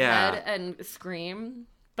over your head and scream?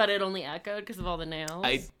 But it only echoed because of all the nails?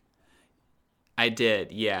 I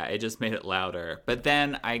did, yeah. It just made it louder. But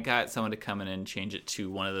then I got someone to come in and change it to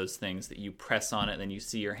one of those things that you press on it and then you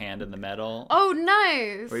see your hand in the metal. Oh,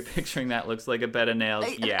 nice. Are you picturing that? Looks like a bed of nails.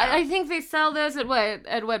 I think they sell those at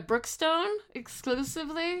Brookstone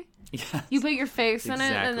exclusively? Yes. You put your face in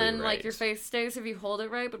it and then like your face stays if you hold it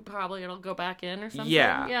right, but probably it'll go back in or something.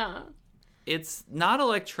 Yeah. It's not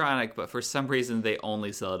electronic, but for some reason they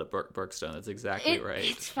only sell it at Brookstone. That's exactly right.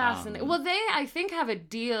 It's fascinating. Well, they, I think, have a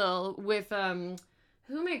deal with,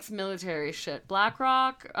 who makes military shit?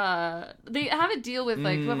 BlackRock? They have a deal with,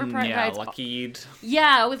 like, whoever provides... Lockheed.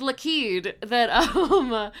 Yeah, with Lockheed.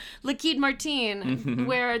 Lockheed Martin,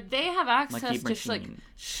 where they have access to, like,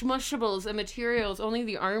 smushables and materials only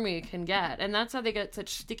the Army can get. And that's how they get such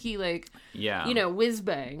sticky, like, whiz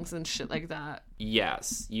bangs and shit like that.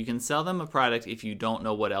 Yes, you can sell them a product if you don't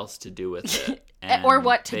know what else to do with it. Or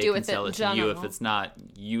what to do with it sell in it to you general. if it's not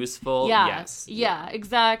useful. Yeah, Yes. yeah,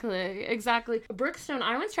 exactly. Brookstone,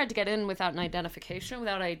 I once tried to get in without an identification,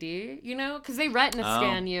 without ID, you know? Because they retina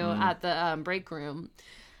scan you at the break room.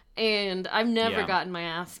 And I've never gotten my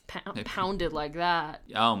ass pounded like that.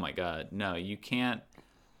 Oh my God. No, you can't.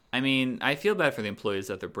 I mean, I feel bad for the employees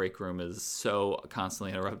that their break room is so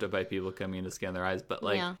constantly interrupted by people coming in to scan their eyes. But,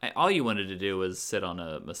 like, all you wanted to do was sit on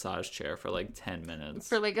a massage chair for, like, 10 minutes.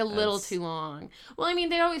 For, like, a little too long. Well, I mean,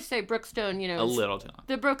 they always say Brookstone, you know. A little too long.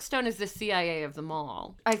 The Brookstone is the CIA of the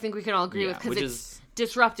mall. I think we can all agree with, because it's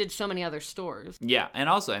disrupted so many other stores. Yeah, and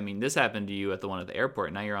also, I mean, this happened to you at the one at the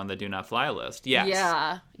airport. Now you're on the do not fly list. Yes.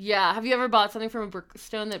 Yeah. Have you ever bought something from a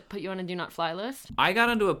Brookstone that put you on a do not fly list? I got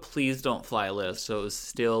onto a please don't fly list, so it was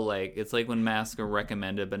still like, it's like when masks are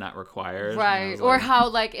recommended but not required. Right. Or like, how,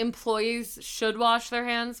 like, employees should wash their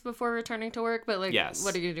hands before returning to work, but, like,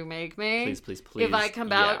 what are you going to do, make me? Please. If I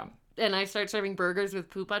come out and I start serving burgers with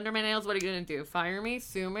poop under my nails, what are you going to do? Fire me?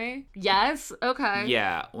 Sue me? Yes? Okay.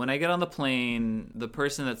 Yeah. When I get on the plane, the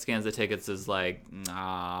person that scans the tickets is like,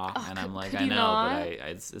 nah. And I'm like, I know, but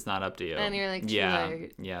it's not up to you. And you're like, too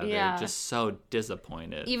late. Yeah. They're just so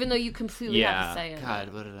disappointed. Even though you completely have to say it.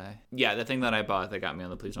 God, what did I? Yeah, the thing that I bought that got me on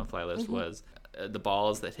the please don't fly list was the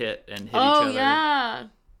balls that hit each other. Oh, yeah.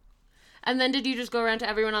 And then did you just go around to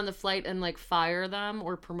everyone on the flight and, like, fire them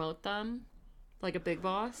or promote them? Like a big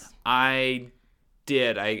boss? I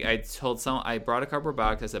did. I told someone, I brought a cardboard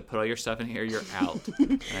box. I said, put all your stuff in here. You're out.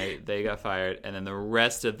 They got fired. And then the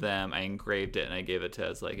rest of them, I engraved it and I gave it to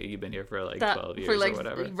us. Like, you've been here for like 12 years or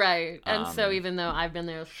whatever. Right. And so even though I've been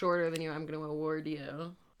there shorter than you, I'm going to award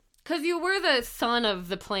you. Because you were the son of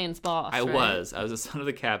the plane's boss, I was the son of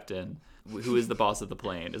the captain, who is the boss of the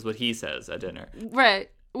plane, is what he says at dinner. Right.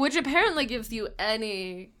 Which apparently gives you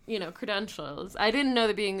any, you know, credentials. I didn't know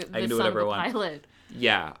that being the son of a pilot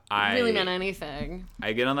really meant anything.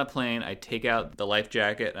 I get on that plane, I take out the life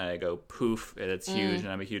jacket, and I go poof, and it's huge, and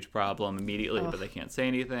I'm a huge problem immediately, but they can't say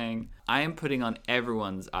anything. I am putting on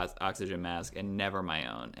everyone's oxygen mask and never my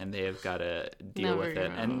own, and they have got to deal with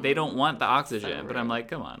it. And they don't want the oxygen, but I'm like,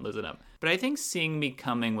 come on, loosen up. But I think seeing me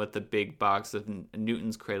coming with the big box of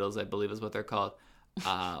Newton's cradles, I believe is what they're called,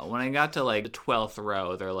 when I got to like the 12th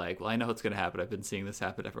row, they're like, well, I know what's going to happen. I've been seeing this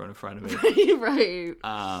happen to everyone in front of me.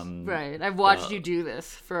 Right. I've watched you do this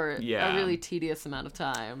for a really tedious amount of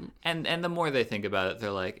time. And the more they think about it, they're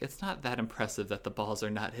like, it's not that impressive that the balls are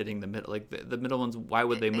not hitting the middle. Like the middle ones, why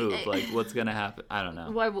would they move? Like, what's going to happen? I don't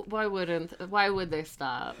know. Why would they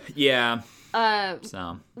stop? Yeah.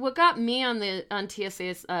 So what got me on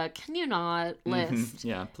TSA's can you not list?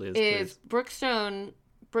 Yeah, please. Is Brookstone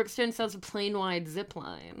sells a plane-wide zip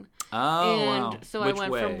line. Oh, and wow. so Which I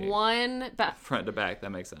went way? from one... front to back, that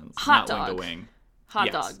makes sense. Hot Not dog. wing to wing.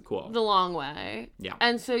 Hot dog. Cool. The long way. Yeah.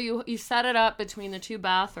 And so you set it up between the two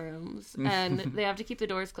bathrooms, and they have to keep the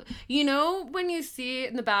doors closed. You know when you see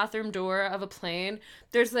in the bathroom door of a plane,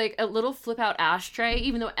 there's like a little flip-out ashtray,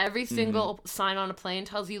 even though every single sign on a plane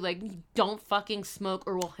tells you, like, don't fucking smoke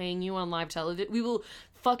or we'll hang you on live television. We will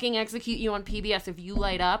fucking execute you on PBS if you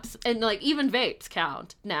light up, and like even vapes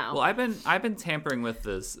count now. Well, I've been tampering with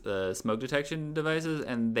this smoke detection devices,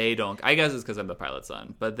 and they don't. I guess it's because I'm the pilot's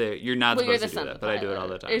son, but you're not supposed to do that. But I do it all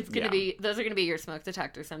the time. It's gonna be those are gonna be your smoke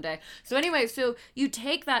detector someday. So anyway, so you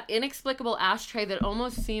take that inexplicable ashtray that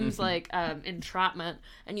almost seems like entrapment,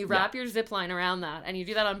 and you wrap your zip line around that, and you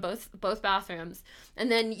do that on both bathrooms,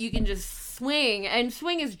 and then you can just swing. And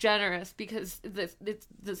swing is generous because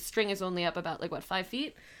the string is only up about 5 feet.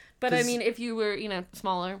 But I mean, if you were,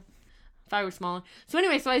 smaller, if I were smaller. So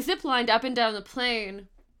anyway, so I zip lined up and down the plane.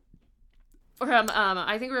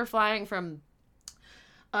 I think we were flying from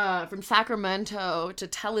Sacramento to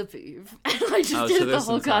Tel Aviv. And I just did it the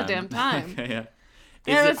whole goddamn time. Okay,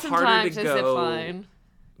 yeah. Is it harder to go zip line.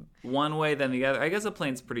 One way than the other? I guess a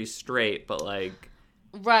plane's pretty straight, but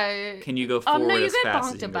right. Can you go forward as fast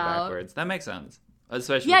as you can go about. backwards? That makes sense.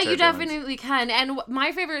 Especially you definitely can. And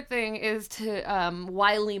my favorite thing is to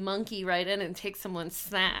wily monkey right in and take someone's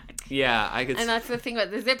snack. Yeah, I could. And that's the thing about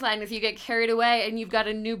the zip line is you get carried away and you've got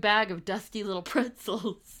a new bag of dusty little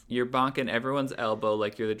pretzels. You're bonking everyone's elbow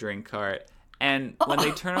like you're the drink cart. And when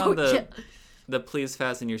they turn on the please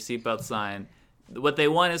fasten your seatbelt sign, what they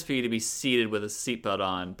want is for you to be seated with a seatbelt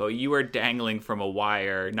on, but you are dangling from a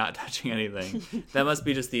wire, not touching anything. That must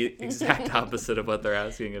be just the exact opposite of what they're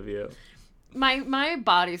asking of you. My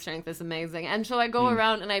body strength is amazing, and so I go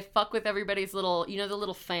around and I fuck with everybody's little, the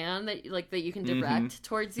little fan that you can direct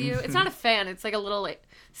towards you. It's not a fan; it's like a little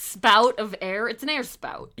spout of air. It's an air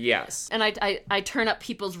spout. Yes. And I turn up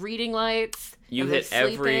people's reading lights. You hit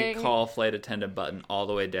every call flight attendant button all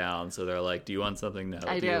the way down, so they're like, "Do you want something?" No.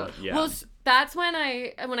 I do. Yeah. Well, that's when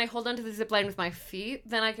I hold onto the zip line with my feet.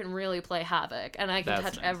 Then I can really play havoc, and I can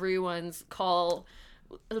touch everyone's call.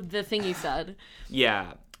 The thing you said.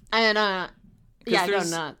 Yeah. And yeah, I go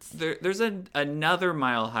nuts. There's another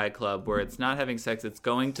Mile High Club where it's not having sex, it's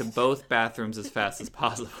going to both bathrooms as fast as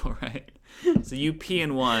possible, right? So you pee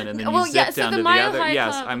in one and then you zip down to the other.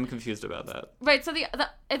 Yes, I'm confused about that. Right, so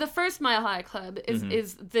the first Mile High Club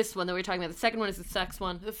is this one that we're talking about. The second one is the sex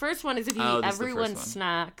one. The first one is if you eat everyone's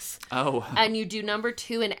snacks. Oh, wow. And you do number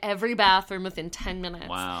 2 in every bathroom within 10 minutes.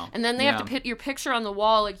 Wow. And then they have to put your picture on the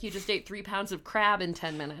wall like you just ate 3 pounds of crab in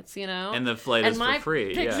 10 minutes, And the flight is for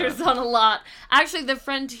free. And my picture's on a lot. Actually, the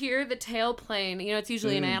Frontier, the tail plane, it's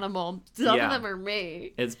usually an animal. Some of them are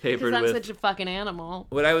me. It's papered with... Because I'm such a fucking animal.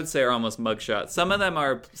 What I would say are almost mugshots. Some of them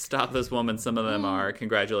are stop this woman. Some of them are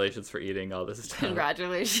congratulations for eating all this stuff.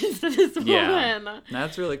 Congratulations to this woman. Yeah,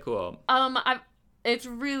 that's really cool. It's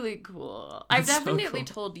really cool. I've definitely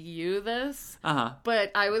told you this.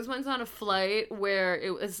 But I was once on a flight where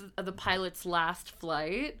it was the pilot's last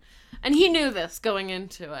flight, and he knew this going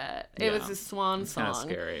into it. It was a swan song. Kind of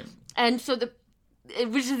scary. And so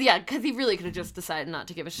because he really could have just decided not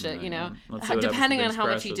to give a shit, depending on how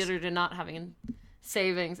much he did or did not having in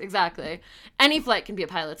savings. Exactly. Any flight can be a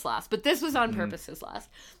pilot's last, but this was on purpose his last.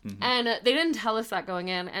 And they didn't tell us that going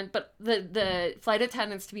in, but the flight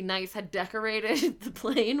attendants, to be nice, had decorated the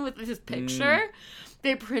plane with his picture.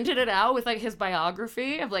 They printed it out with his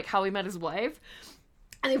biography of how he met his wife.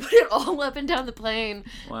 And they put it all up and down the plane.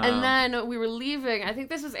 Wow. And then we were leaving. I think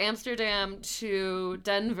this was Amsterdam to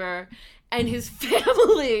Denver. And his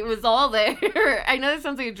family was all there. I know this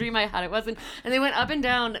sounds like a dream I had. It wasn't. And they went up and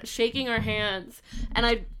down, shaking our hands.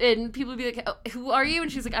 And people would be like, oh, "Who are you?" And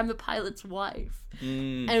she's like, "I'm the pilot's wife."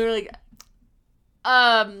 And we're like,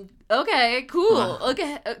 okay, cool.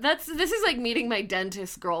 Okay, this is like meeting my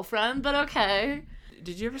dentist girlfriend, but okay.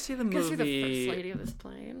 Did you ever see the movie? I guess you're the first lady of this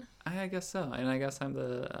plane. I guess so, and I guess I'm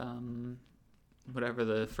the whatever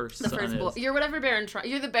the first son is. Boy. You're whatever Baron Trump.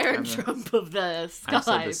 You're the Baron Trump of the skies. I've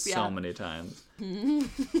said this so many times. You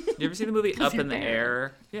ever see the movie Up in the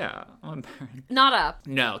Air? Yeah, I'm Baron. Not Up.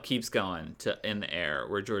 No, keeps going to In the Air,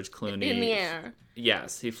 where George Clooney. In the air.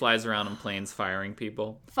 Yes, he flies around in planes firing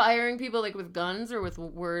people. Firing people with guns or with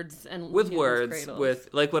words and with words cradles?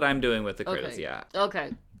 With what I'm doing with the cradles. Yeah.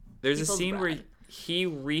 Okay. There's a scene where he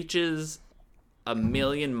reaches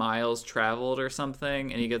 1,000,000 miles traveled or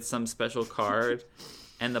something, and he gets some special card,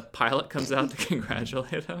 and the pilot comes out to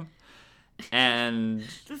congratulate him. And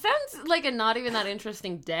it sounds like a not even that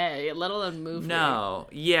interesting day, let alone movie. No,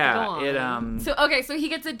 yeah, so he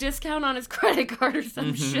gets a discount on his credit card or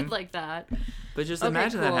some shit like that. But just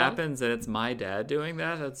imagine that happens, and it's my dad doing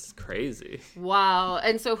that. That's crazy. Wow.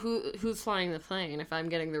 And so who's flying the plane if I'm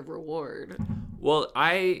getting the reward? Well,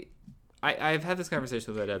 I've had this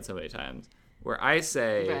conversation with my dad so many times where I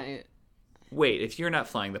say, right. Wait, if you're not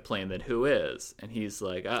flying the plane, then who is? And he's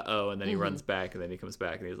like, uh-oh, and then he runs back, and then he comes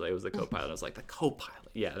back, and he's like, it was the co-pilot. I was like, the co-pilot.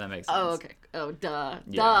 Yeah, that makes sense. Oh, okay. Oh, duh.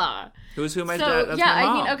 Yeah. Duh. Who's who my dad? That's my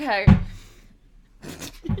mom. I mean, okay.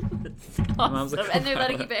 Awesome. And they're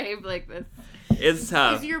letting you behave like this. It's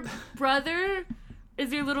tough. Is your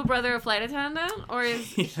little brother a flight attendant? Or is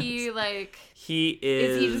he like... He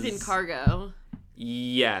is... Is he just in cargo?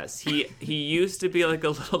 Yes. He used to be like a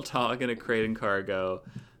little dog in a crate in cargo.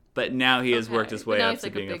 But now he has worked his way up to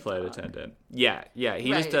being a flight attendant. Yeah.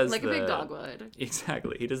 He just does like a big dog would.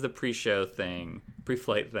 Exactly. He does the pre-show thing,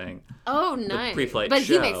 pre-flight thing. Oh, nice. The pre-flight but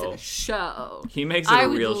show. But he makes it a show. He makes it a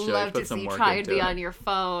real show. I would love to see try and be on your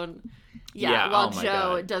phone. While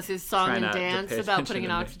Joe does his song and dance about putting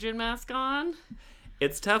an oxygen mask on.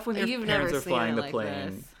 It's tough when your parents are flying the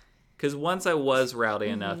plane. Because once I was rowdy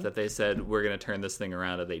enough that they said, we're going to turn this thing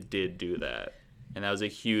around, and they did do that. And that was a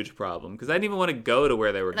huge problem. Because I didn't even want to go to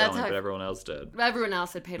where they were going, but everyone else did. Everyone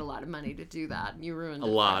else had paid a lot of money to do that. And you ruined it.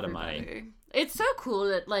 A lot of money. It's so cool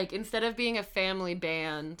that, instead of being a family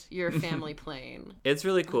band, you're a family plane. It's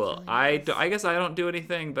really cool. I guess I don't do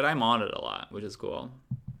anything, but I'm on it a lot, which is cool.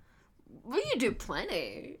 Well, you do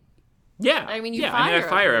plenty. Yeah. I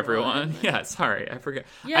fire everyone. Yeah, sorry. I forget.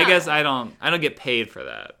 Yeah. I guess I don't get paid for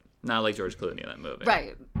that. Not like George Clooney in that movie.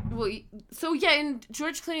 Right. Well, so yeah, and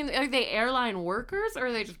George Clooney, are they airline workers or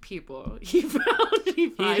are they just people? He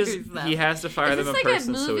fires them. He has to fire them in person. Is this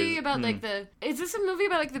like a movie about like the? Is this a movie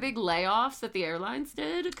about like the big layoffs that the airlines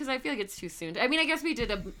did? Because I feel like it's too soon. I mean, I guess we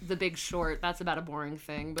did The Big Short. That's about a boring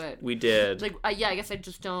thing, but we did. Like, yeah, I guess I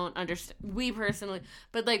just don't understand. We personally,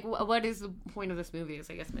 but like, what is the point of this movie?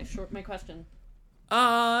 Is I guess my question.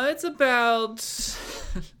 It's about.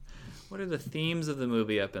 What are the themes of the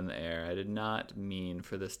movie up in the air? I did not mean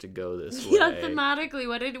for this to go this way. Yeah, thematically,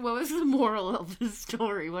 what was the moral of the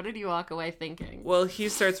story? What did you walk away thinking? Well, he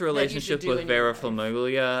starts a relationship with Vera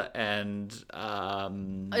Farmiga, and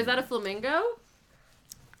is that a flamingo?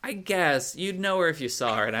 I guess you'd know her if you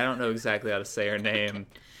saw her, and I don't know exactly how to say her name.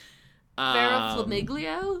 Vera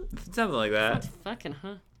Flamingo? Something like that. That's fucking,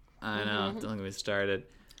 huh? I know. Don't get me started.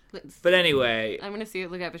 But anyway, I'm gonna see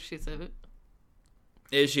it. Look up if she's a.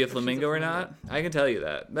 Is she a flamingo or not? I can tell you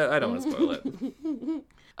that. But I don't want to spoil it.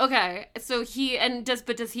 Okay, so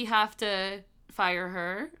does he have to fire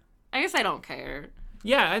her? I guess I don't care.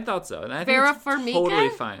 Yeah, I thought so. And I Vera think Farmiga? Totally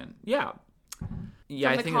fine. Yeah.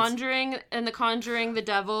 Yeah, From The Conjuring, The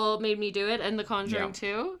Devil Made Me Do It, and The Conjuring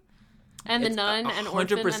 2. And The Nun, and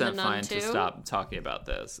Orphan, and The Nun 2. 100% fine to stop talking about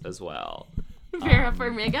this as well. Vera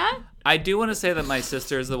Farmiga? I do want to say that my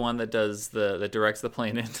sister is the one that that directs the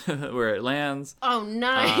plane into where it lands. Oh,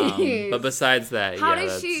 nice. But besides that,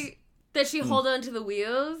 does she hold on to the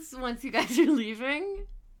wheels once you guys are leaving?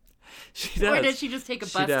 She does. Or does she just take a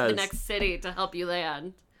bus to the next city to help you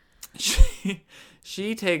land?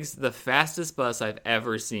 She takes the fastest bus I've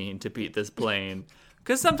ever seen to beat this plane.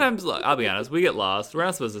 Because sometimes, look, I'll be honest, we get lost. We're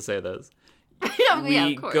not supposed to say this.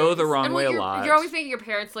 We go the wrong way a lot. You're always making your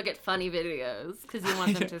parents look at funny videos because you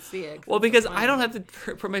want them to see it. Well, because I don't have to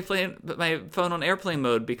put my phone on airplane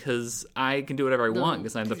mode because I can do whatever I want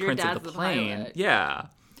because I'm the prince of the plane. Yeah.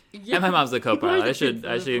 And my mom's the co-pilot. I should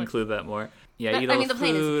include that more. Yeah, eat all the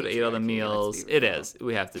food, eat all the meals. It is.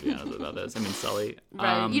 We have to be honest about this. I mean, Sully.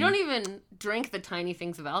 Right. You don't even drink the tiny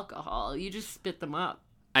things of alcohol. You just spit them up.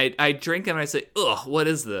 I drink them and I say, ugh, what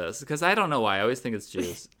is this? Because I don't know why. I always think it's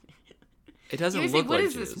juice. It doesn't look like juice. What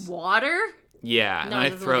is this, water? Yeah, and I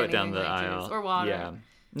throw it down the aisle. Or water. Yeah.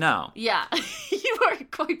 No. Yeah. You are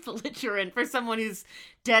quite belligerent for someone who's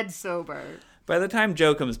dead sober. By the time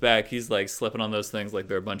Joe comes back, he's like slipping on those things like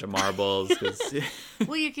they're a bunch of marbles.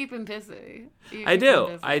 Well, you keep him busy. I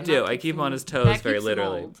do. I keep him on his toes very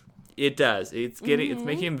literally. It does. It's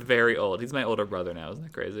making him very old. He's my older brother now. Isn't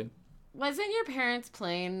that crazy? Wasn't your parents'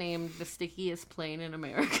 plane named the stickiest plane in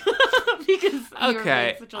America? Because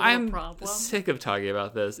I'm sick of talking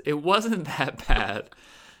about this. It wasn't that bad.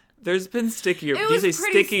 There's been stickier. Do you say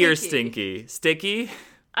sticky or stinky? Sticky?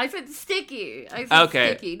 I said sticky.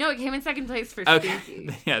 Sticky. No, it came in second place for stinky.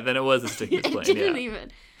 Yeah, then it was the stickiest plane. It didn't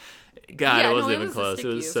even. God, it wasn't even close. It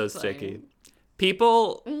was so sticky.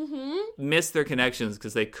 People missed their connections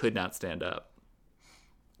because they could not stand up.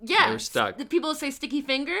 Yeah, they were stuck. The people say sticky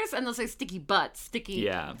fingers, and they'll say sticky butts,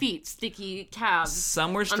 sticky feet, sticky calves.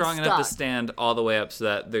 Some were strong enough to stand all the way up so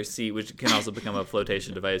that their seat, which can also become a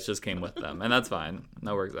flotation device, just came with them, and that's fine.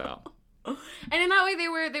 That works out. And in that way,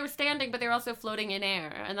 they were standing, but they were also floating in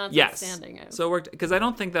air, and that's what standing is. So it worked, because I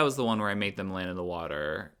don't think that was the one where I made them land in the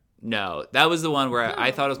water. No, that was the one where I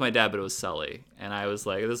thought it was my dad, but it was Sully, and I was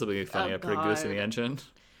like, this will be funny. I put a goose in the engine.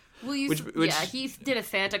 Well, he did a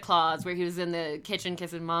Santa Claus where he was in the kitchen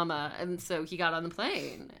kissing Mama, and so he got on the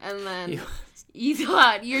plane, and then you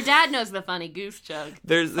thought your dad knows the funny goose joke.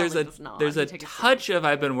 There's a touch of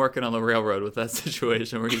I've been working on the railroad with that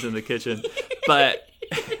situation where he's in the kitchen, but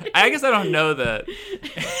I guess I don't know that.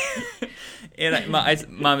 And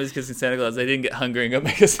Mom is kissing Santa Claus. I didn't get hungry and go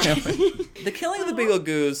make a sandwich. The killing of the Beagle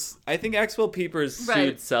Goose. I think Axel Peepers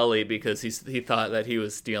sued Sully because he thought that he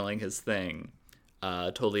was stealing his thing.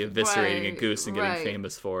 Totally eviscerating a goose and getting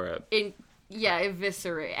famous for it.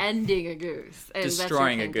 Ending a goose. And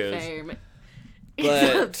destroying a goose.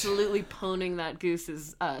 But absolutely poning that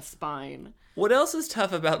goose's spine. What else is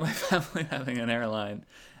tough about my family having an airline?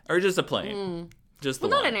 Or just a plane?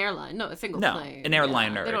 Not an airline. No, a single plane. An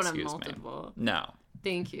airliner, they don't excuse have multiple. Me. No.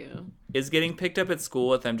 Thank you. Is getting picked up at school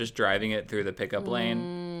with them just driving it through the pickup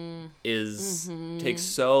lane takes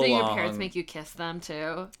so long. Do your parents make you kiss them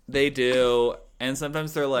too? They do. And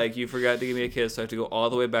sometimes they're like, you forgot to give me a kiss, so I have to go all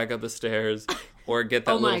the way back up the stairs or get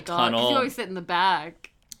that little tunnel. You always sit in the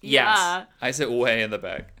back. Yes. Yeah. I sit way in the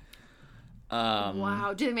back.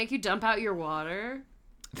 Wow. Do they make you dump out your water?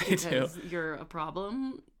 They do. You're a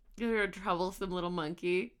problem? You're a troublesome little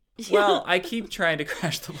monkey. Well, I keep trying to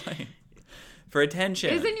crash the plane for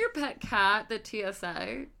attention. Isn't your pet cat the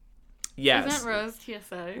TSA? Yes. Isn't Rose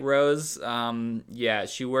TSA? Rose, yeah,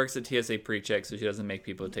 she works at TSA pre-check, so she doesn't make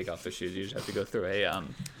people take off their shoes. You just have to go through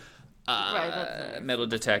a metal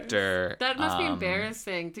detector. That must be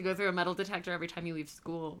embarrassing to go through a metal detector every time you leave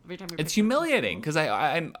school. It's humiliating because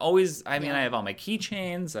I'm always. I mean, I have all my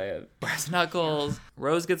keychains. I have brass knuckles. Yeah.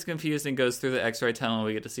 Rose gets confused and goes through the X-ray tunnel.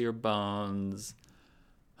 We get to see her bones.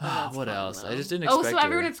 What else? Though. I just didn't expect. So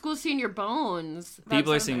everyone at school's seeing your bones.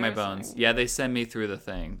 People are seeing my bones. Yeah, they send me through the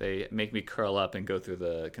thing. They make me curl up and go through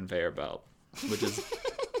the conveyor belt, which is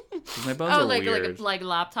my bones are weird. like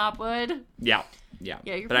laptop would. Yeah.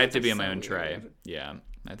 But I have to be on my own tray. Yeah,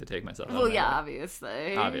 I have to take myself. Well, yeah,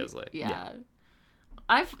 obviously. Yeah.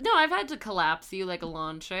 I've had to collapse you like a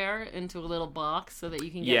lawn chair into a little box so that you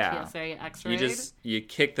can get TSA X-rayed. You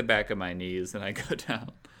kick the back of my knees and I go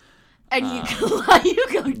down. And you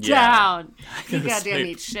go down. You goddamn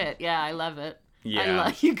eat shit. Yeah, I love it.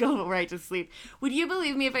 Yeah. You go right to sleep. Would you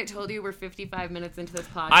believe me if I told you we're 55 minutes into this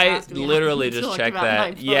podcast? I literally just checked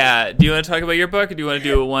that. Yeah. Do you want to talk about your book or do you want to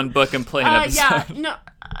do a one book and plane episode? Yeah.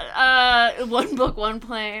 No. One book, one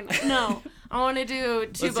plane. No. I want to do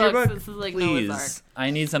two books. This is like Please. Noah's Ark. I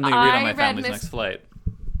need something to read on my family's next flight.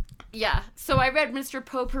 Yeah. So I read Mr.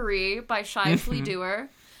 Potpourri by Shively Dewar.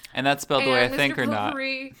 And that's spelled the way I think or not?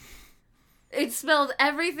 It's spelled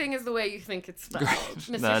everything is the way you think it's spelled.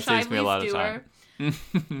 Mr. That saves me a lot of time.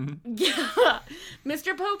 Yeah.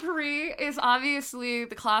 Mr. Potpourri is obviously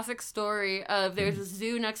the classic story of there's a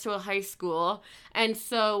zoo next to a high school, and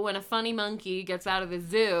so when a funny monkey gets out of the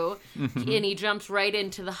zoo and he jumps right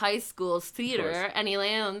into the high school's theater and he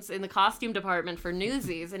lands in the costume department for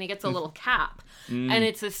Newsies and he gets a little cap. And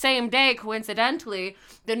it's the same day, coincidentally,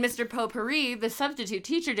 that Mr. Potpourri, the substitute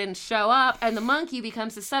teacher, didn't show up and the monkey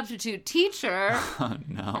becomes the substitute teacher. Oh,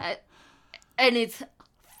 no. And it's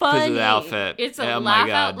funny. Because of the outfit. It's a laugh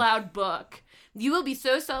out loud book. You will be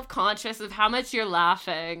so self-conscious of how much you're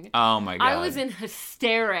laughing. Oh my God. I was in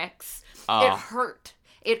hysterics. It hurt.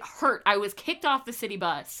 It hurt. I was kicked off the city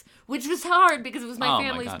bus, which was hard because it was my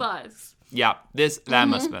family's bus. Yeah, that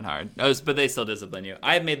must have been hard. But they still discipline you.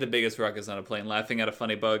 I made the biggest ruckus on a plane laughing at a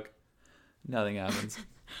funny book. Nothing happens.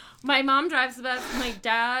 My mom drives the bus. My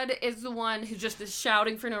dad is the one who just is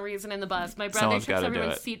shouting for no reason in the bus. My brother checks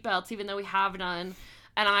everyone's seatbelts, even though we have none.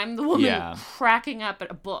 And I'm the woman cracking up at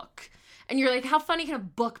a book. And you're like, how funny can a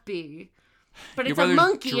book be? But it's a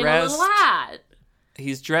monkey and a little hat.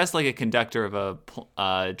 He's dressed like a conductor of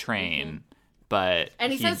a train.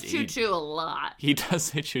 And he says choo-choo a lot. He does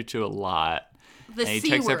say choo-choo a lot. And he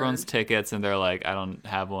checks everyone's tickets, and they're like, I don't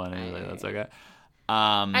have one. And he's like, that's okay.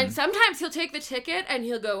 And sometimes he'll take the ticket, and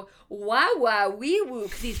he'll go, wow, wow, wee woo,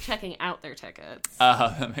 because he's checking out their tickets.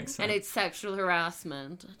 Oh, that makes sense. And it's sexual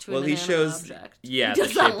harassment to an inanimate object. Yeah, he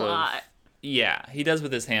does that a lot. Yeah, he does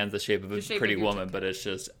with his hands the shape of a pretty woman, but it's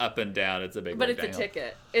just up and down. It's a big rectangle. But it's a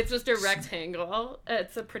ticket. It's just a rectangle.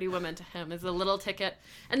 It's a pretty woman to him. It's a little ticket.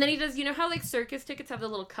 And then he does, you know how like circus tickets have the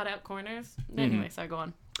little cutout corners? Anyway, so go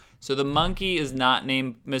on. So the monkey is not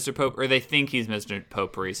named Mr. Potpourri, or they think he's Mr.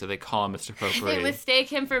 Potpourri, so they call him Mr. Potpourri. They mistake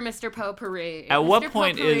him for Mr. Potpourri. At what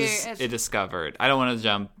point is it discovered? I don't want to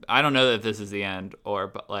jump. I don't know that this is the end,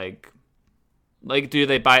 but like, do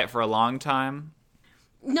they buy it for a long time?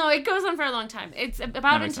 No, it goes on for a long time. It's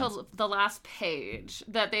about until the last page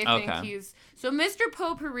that they think he's... So Mr.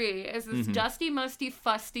 Potpourri is this dusty, musty,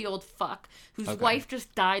 fusty old fuck whose wife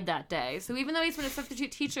just died that day. So even though he's been a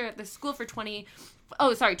substitute teacher at this school for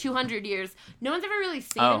 200 years, no one's ever really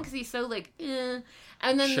seen him because he's so like, eh.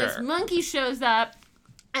 And then this monkey shows up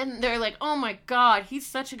and they're like, oh my God, he's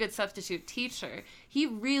such a good substitute teacher. He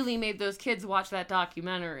really made those kids watch that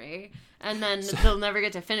documentary. And then they'll never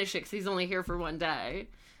get to finish it because he's only here for one day.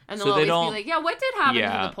 And they'll always be like, yeah, what did happen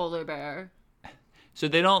to the polar bear? So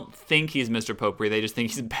they don't think he's Mr. Potpourri. They just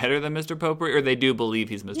think he's better than Mr. Potpourri? Or they do believe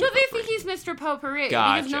he's Mr. Potpourri? No, they think he's Mr. Potpourri.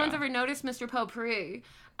 Gotcha. Because no one's ever noticed Mr. Potpourri.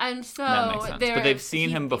 And so... That makes sense. But they've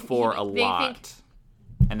seen him before a lot.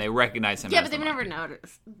 And they recognize him as but they've never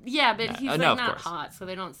noticed. Yeah, but he's not hot, so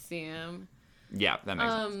they don't see him. Yeah, that makes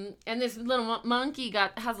sense. And this little monkey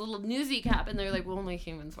has a little newsie cap, and they're like, well, only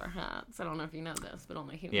humans wear hats. I don't know if you know this, but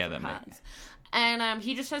only humans wear hats. And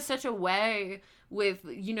he just has such a way with,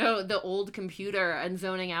 the old computer and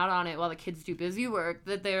zoning out on it while the kids do busy work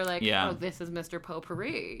that they're like, oh, this is Mr.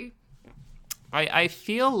 Potpourri. I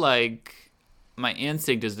feel like my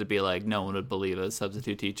instinct is to be like, no one would believe a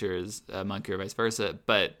substitute teacher is a monkey or vice versa,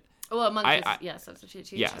 but... Well, a monkey is, substitute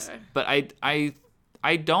teacher. Yes, but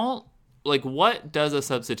I don't... Like, what does a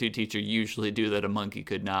substitute teacher usually do that a monkey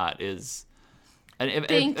could not is a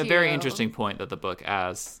very interesting point that the book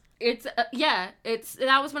asks. It's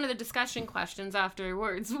that was one of the discussion questions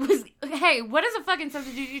afterwards was, hey, what does a fucking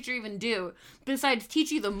substitute teacher even do besides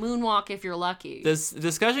teach you the moonwalk if you're lucky? This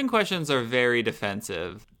discussion questions are very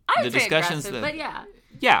defensive. I'd say aggressive, but yeah.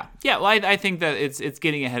 Yeah. Well, I think that it's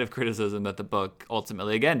getting ahead of criticism that the book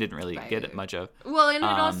ultimately, again, didn't really get it much of. Well, and it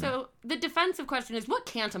also, the defensive question is, what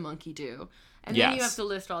can't a monkey do? And then you have to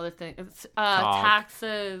list all the things.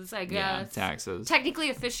 Taxes, I guess. Yeah, taxes.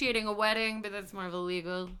 Technically officiating a wedding, but that's more of a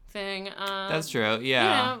legal thing. That's true,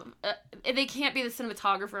 yeah. They can't be the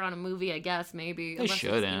cinematographer on a movie, I guess, maybe. They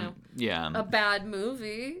shouldn't. A bad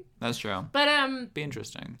movie. That's true. But, be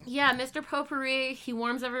interesting. Yeah, Mr. Potpourri, he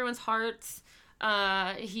warms everyone's hearts.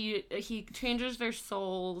 He changes their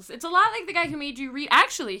souls. It's a lot like the guy who made you read.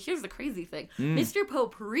 Actually, here's the crazy thing: Mr.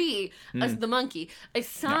 Potpourri, as the monkey,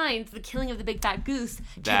 assigns the killing of the big fat goose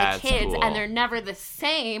to the kids, and they're never the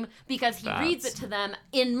same because he reads it to them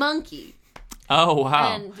in monkey. Oh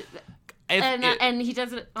wow! And he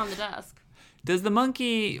does it on the desk. Does the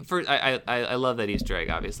monkey? I love that Easter egg.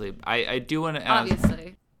 Obviously, I do want to ask.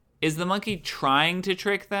 Obviously. Is the monkey trying to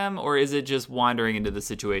trick them, or is it just wandering into the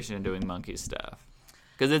situation and doing monkey stuff?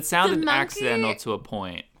 Because it sounded accidental to a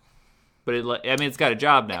point. But it's got a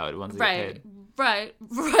job now. It wants to get paid. Right.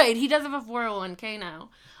 He does have a 401k now.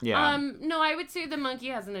 Yeah. No, I would say the monkey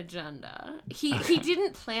has an agenda. He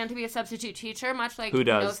didn't plan to be a substitute teacher, much like Who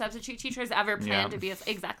does? No substitute teachers ever planned to be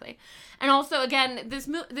exactly. And also, again, this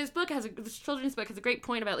children's book has a great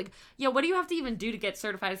point about what do you have to even do to get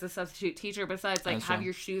certified as a substitute teacher besides have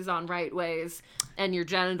your shoes on right ways and your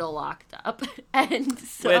genital locked up? And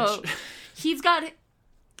so he's got it.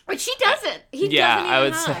 But she doesn't. He doesn't even I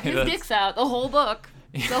would say his dick's out the whole book.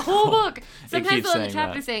 The whole book. Sometimes they'll in the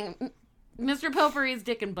chapter saying, Mr. Potpourri's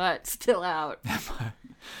dick and butt still out.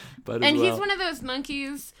 And he's one of those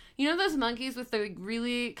monkeys. You know those monkeys with the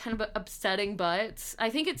really kind of upsetting butts? I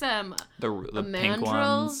think it's the pink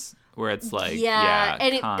ones where it's like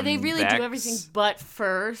and they really do everything butt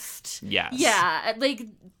first. Yes. Yeah,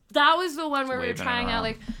 that was the one where we were trying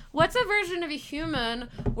out, what's a version of a human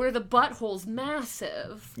where the butthole's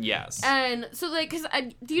massive? Yes. And so, because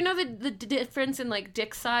do you know the difference in,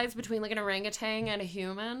 dick size between, an orangutan and a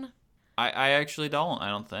human? I actually don't. I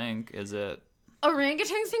don't think. Is it?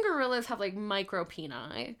 Orangutans and gorillas have, micro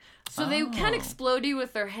peni. So they can explode you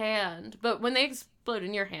with their hand. But when they explode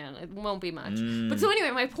in your hand, it won't be much. But so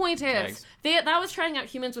anyway, my point is, that was trying out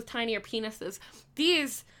humans with tinier penises.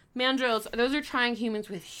 These mandrills, those are trying humans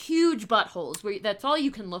with huge buttholes, where that's all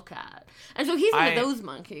you can look at. And so he's one of those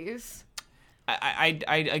monkeys.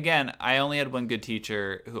 I only had one good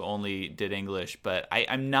teacher who only did English, but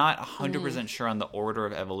I'm not 100% sure on the order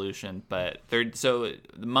of evolution. But the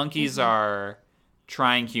monkeys are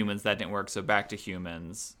trying humans, that didn't work, so back to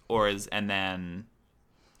humans, and then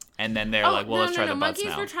they're let's try the butts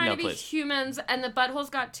now. Monkeys were trying to be humans, and the buttholes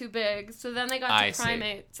got too big, so then they got to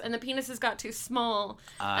primates, and the penises got too small,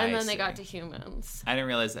 and then they got to humans. I didn't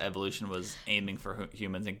realize that evolution was aiming for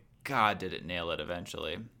humans, and God, did it nail it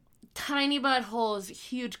eventually. Tiny buttholes,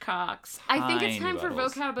 huge cocks. I think it's time for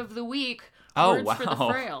vocab of the week. Words for the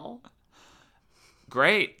frail.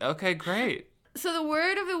 Great. Okay, great. So the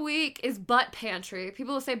word of the week is butt pantry.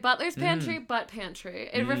 People will say butler's pantry, butt pantry.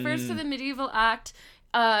 It refers to the medieval act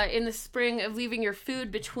in the spring of leaving your food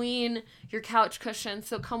between your couch cushions.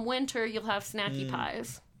 So come winter, you'll have snacky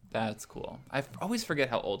pies. That's cool. I always forget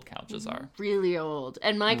how old couches are. Really old.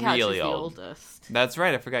 And my couch is the oldest. That's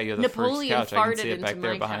right. I forgot you have the Napoleon first couch. I can see farted it back into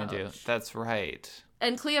there my behind couch. you. That's right.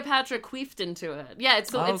 And Cleopatra queefed into it. Yeah,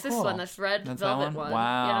 it's cool. this one, this red velvet one.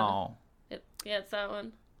 Wow. Yeah, it's that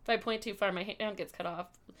one. If I point too far, my hand gets cut off.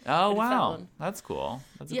 Oh, wow. That's cool.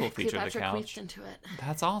 That's a cool feature of the couch. Cleopatra queefed into it.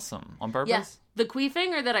 That's awesome. On purpose? Yeah. The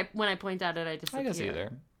queefing, or that when I point at it, I disappear? I guess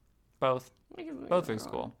either. Both. Both are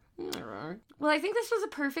cool. Well, I think this was a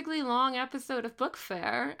perfectly long episode of Book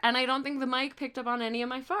Fair, and I don't think the mic picked up on any of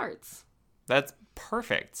my farts. That's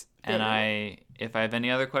perfect. And if I have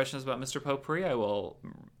any other questions about Mr. Potpourri, I will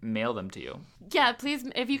mail them to you. Yeah, please,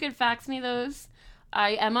 if you could fax me those.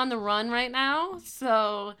 I am on the run right now,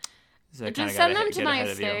 so just send them to my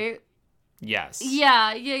estate. Yes.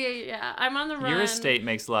 Yeah. I'm on the run. Your estate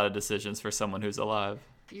makes a lot of decisions for someone who's alive.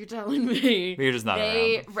 You're telling me. You're just not around.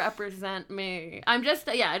 They represent me. I just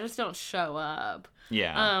don't show up.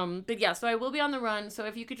 Yeah. But yeah, so I will be on the run, so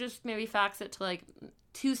if you could just maybe fax it to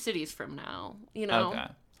 2 cities from now, Okay.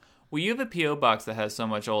 Well, you have a P.O. box that has so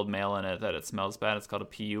much old mail in it that it smells bad. It's called a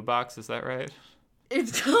P.U. box, is that right?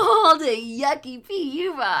 It's called a yucky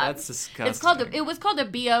PU box. That's disgusting. It was called a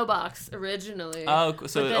BO box originally. Oh, so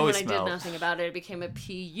but then it always when smelled. I did nothing about it became a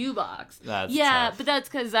PU box. That's tough. But that's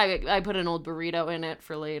because I put an old burrito in it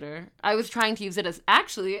for later. I was trying to use it as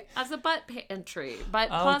a butt pantry,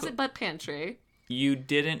 closet butt pantry. You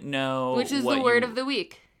didn't know, which is the word of the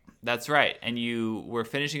week. That's right. And you were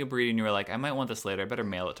finishing a burrito and you were like, I might want this later. I better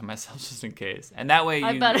mail it to myself just in case. And that way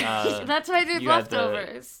you... That's what I do with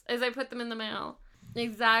leftovers, is I put them in the mail.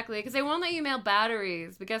 Exactly. Because they won't let you mail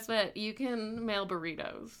batteries. But guess what? You can mail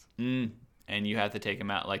burritos. And you have to take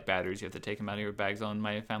them out, like batteries, you have to take them out of your bags on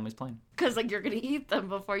my family's plane. Because, like, you're going to eat them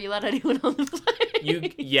before you let anyone on the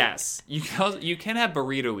plane. Yes. You can have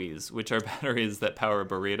burrito-ies, which are batteries that power a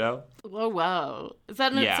burrito. Whoa. Is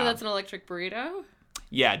that so that's an electric burrito?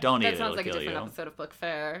 Yeah, don't eat it. That sounds like a different episode of Book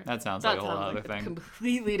Fair. That sounds like a whole other thing.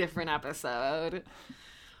 Completely different episode.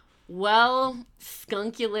 Well,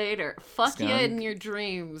 skunkulator. Fuck you in your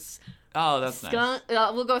dreams. Oh, that's nice.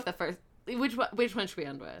 We'll go with the first. Which one should we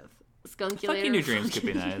end with? Skunkulator. Fuck you in your dreams could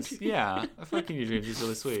be nice. Yeah, fuck you in your dreams is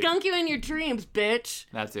really sweet. Skunk you in your dreams, bitch.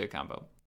 That's a good combo.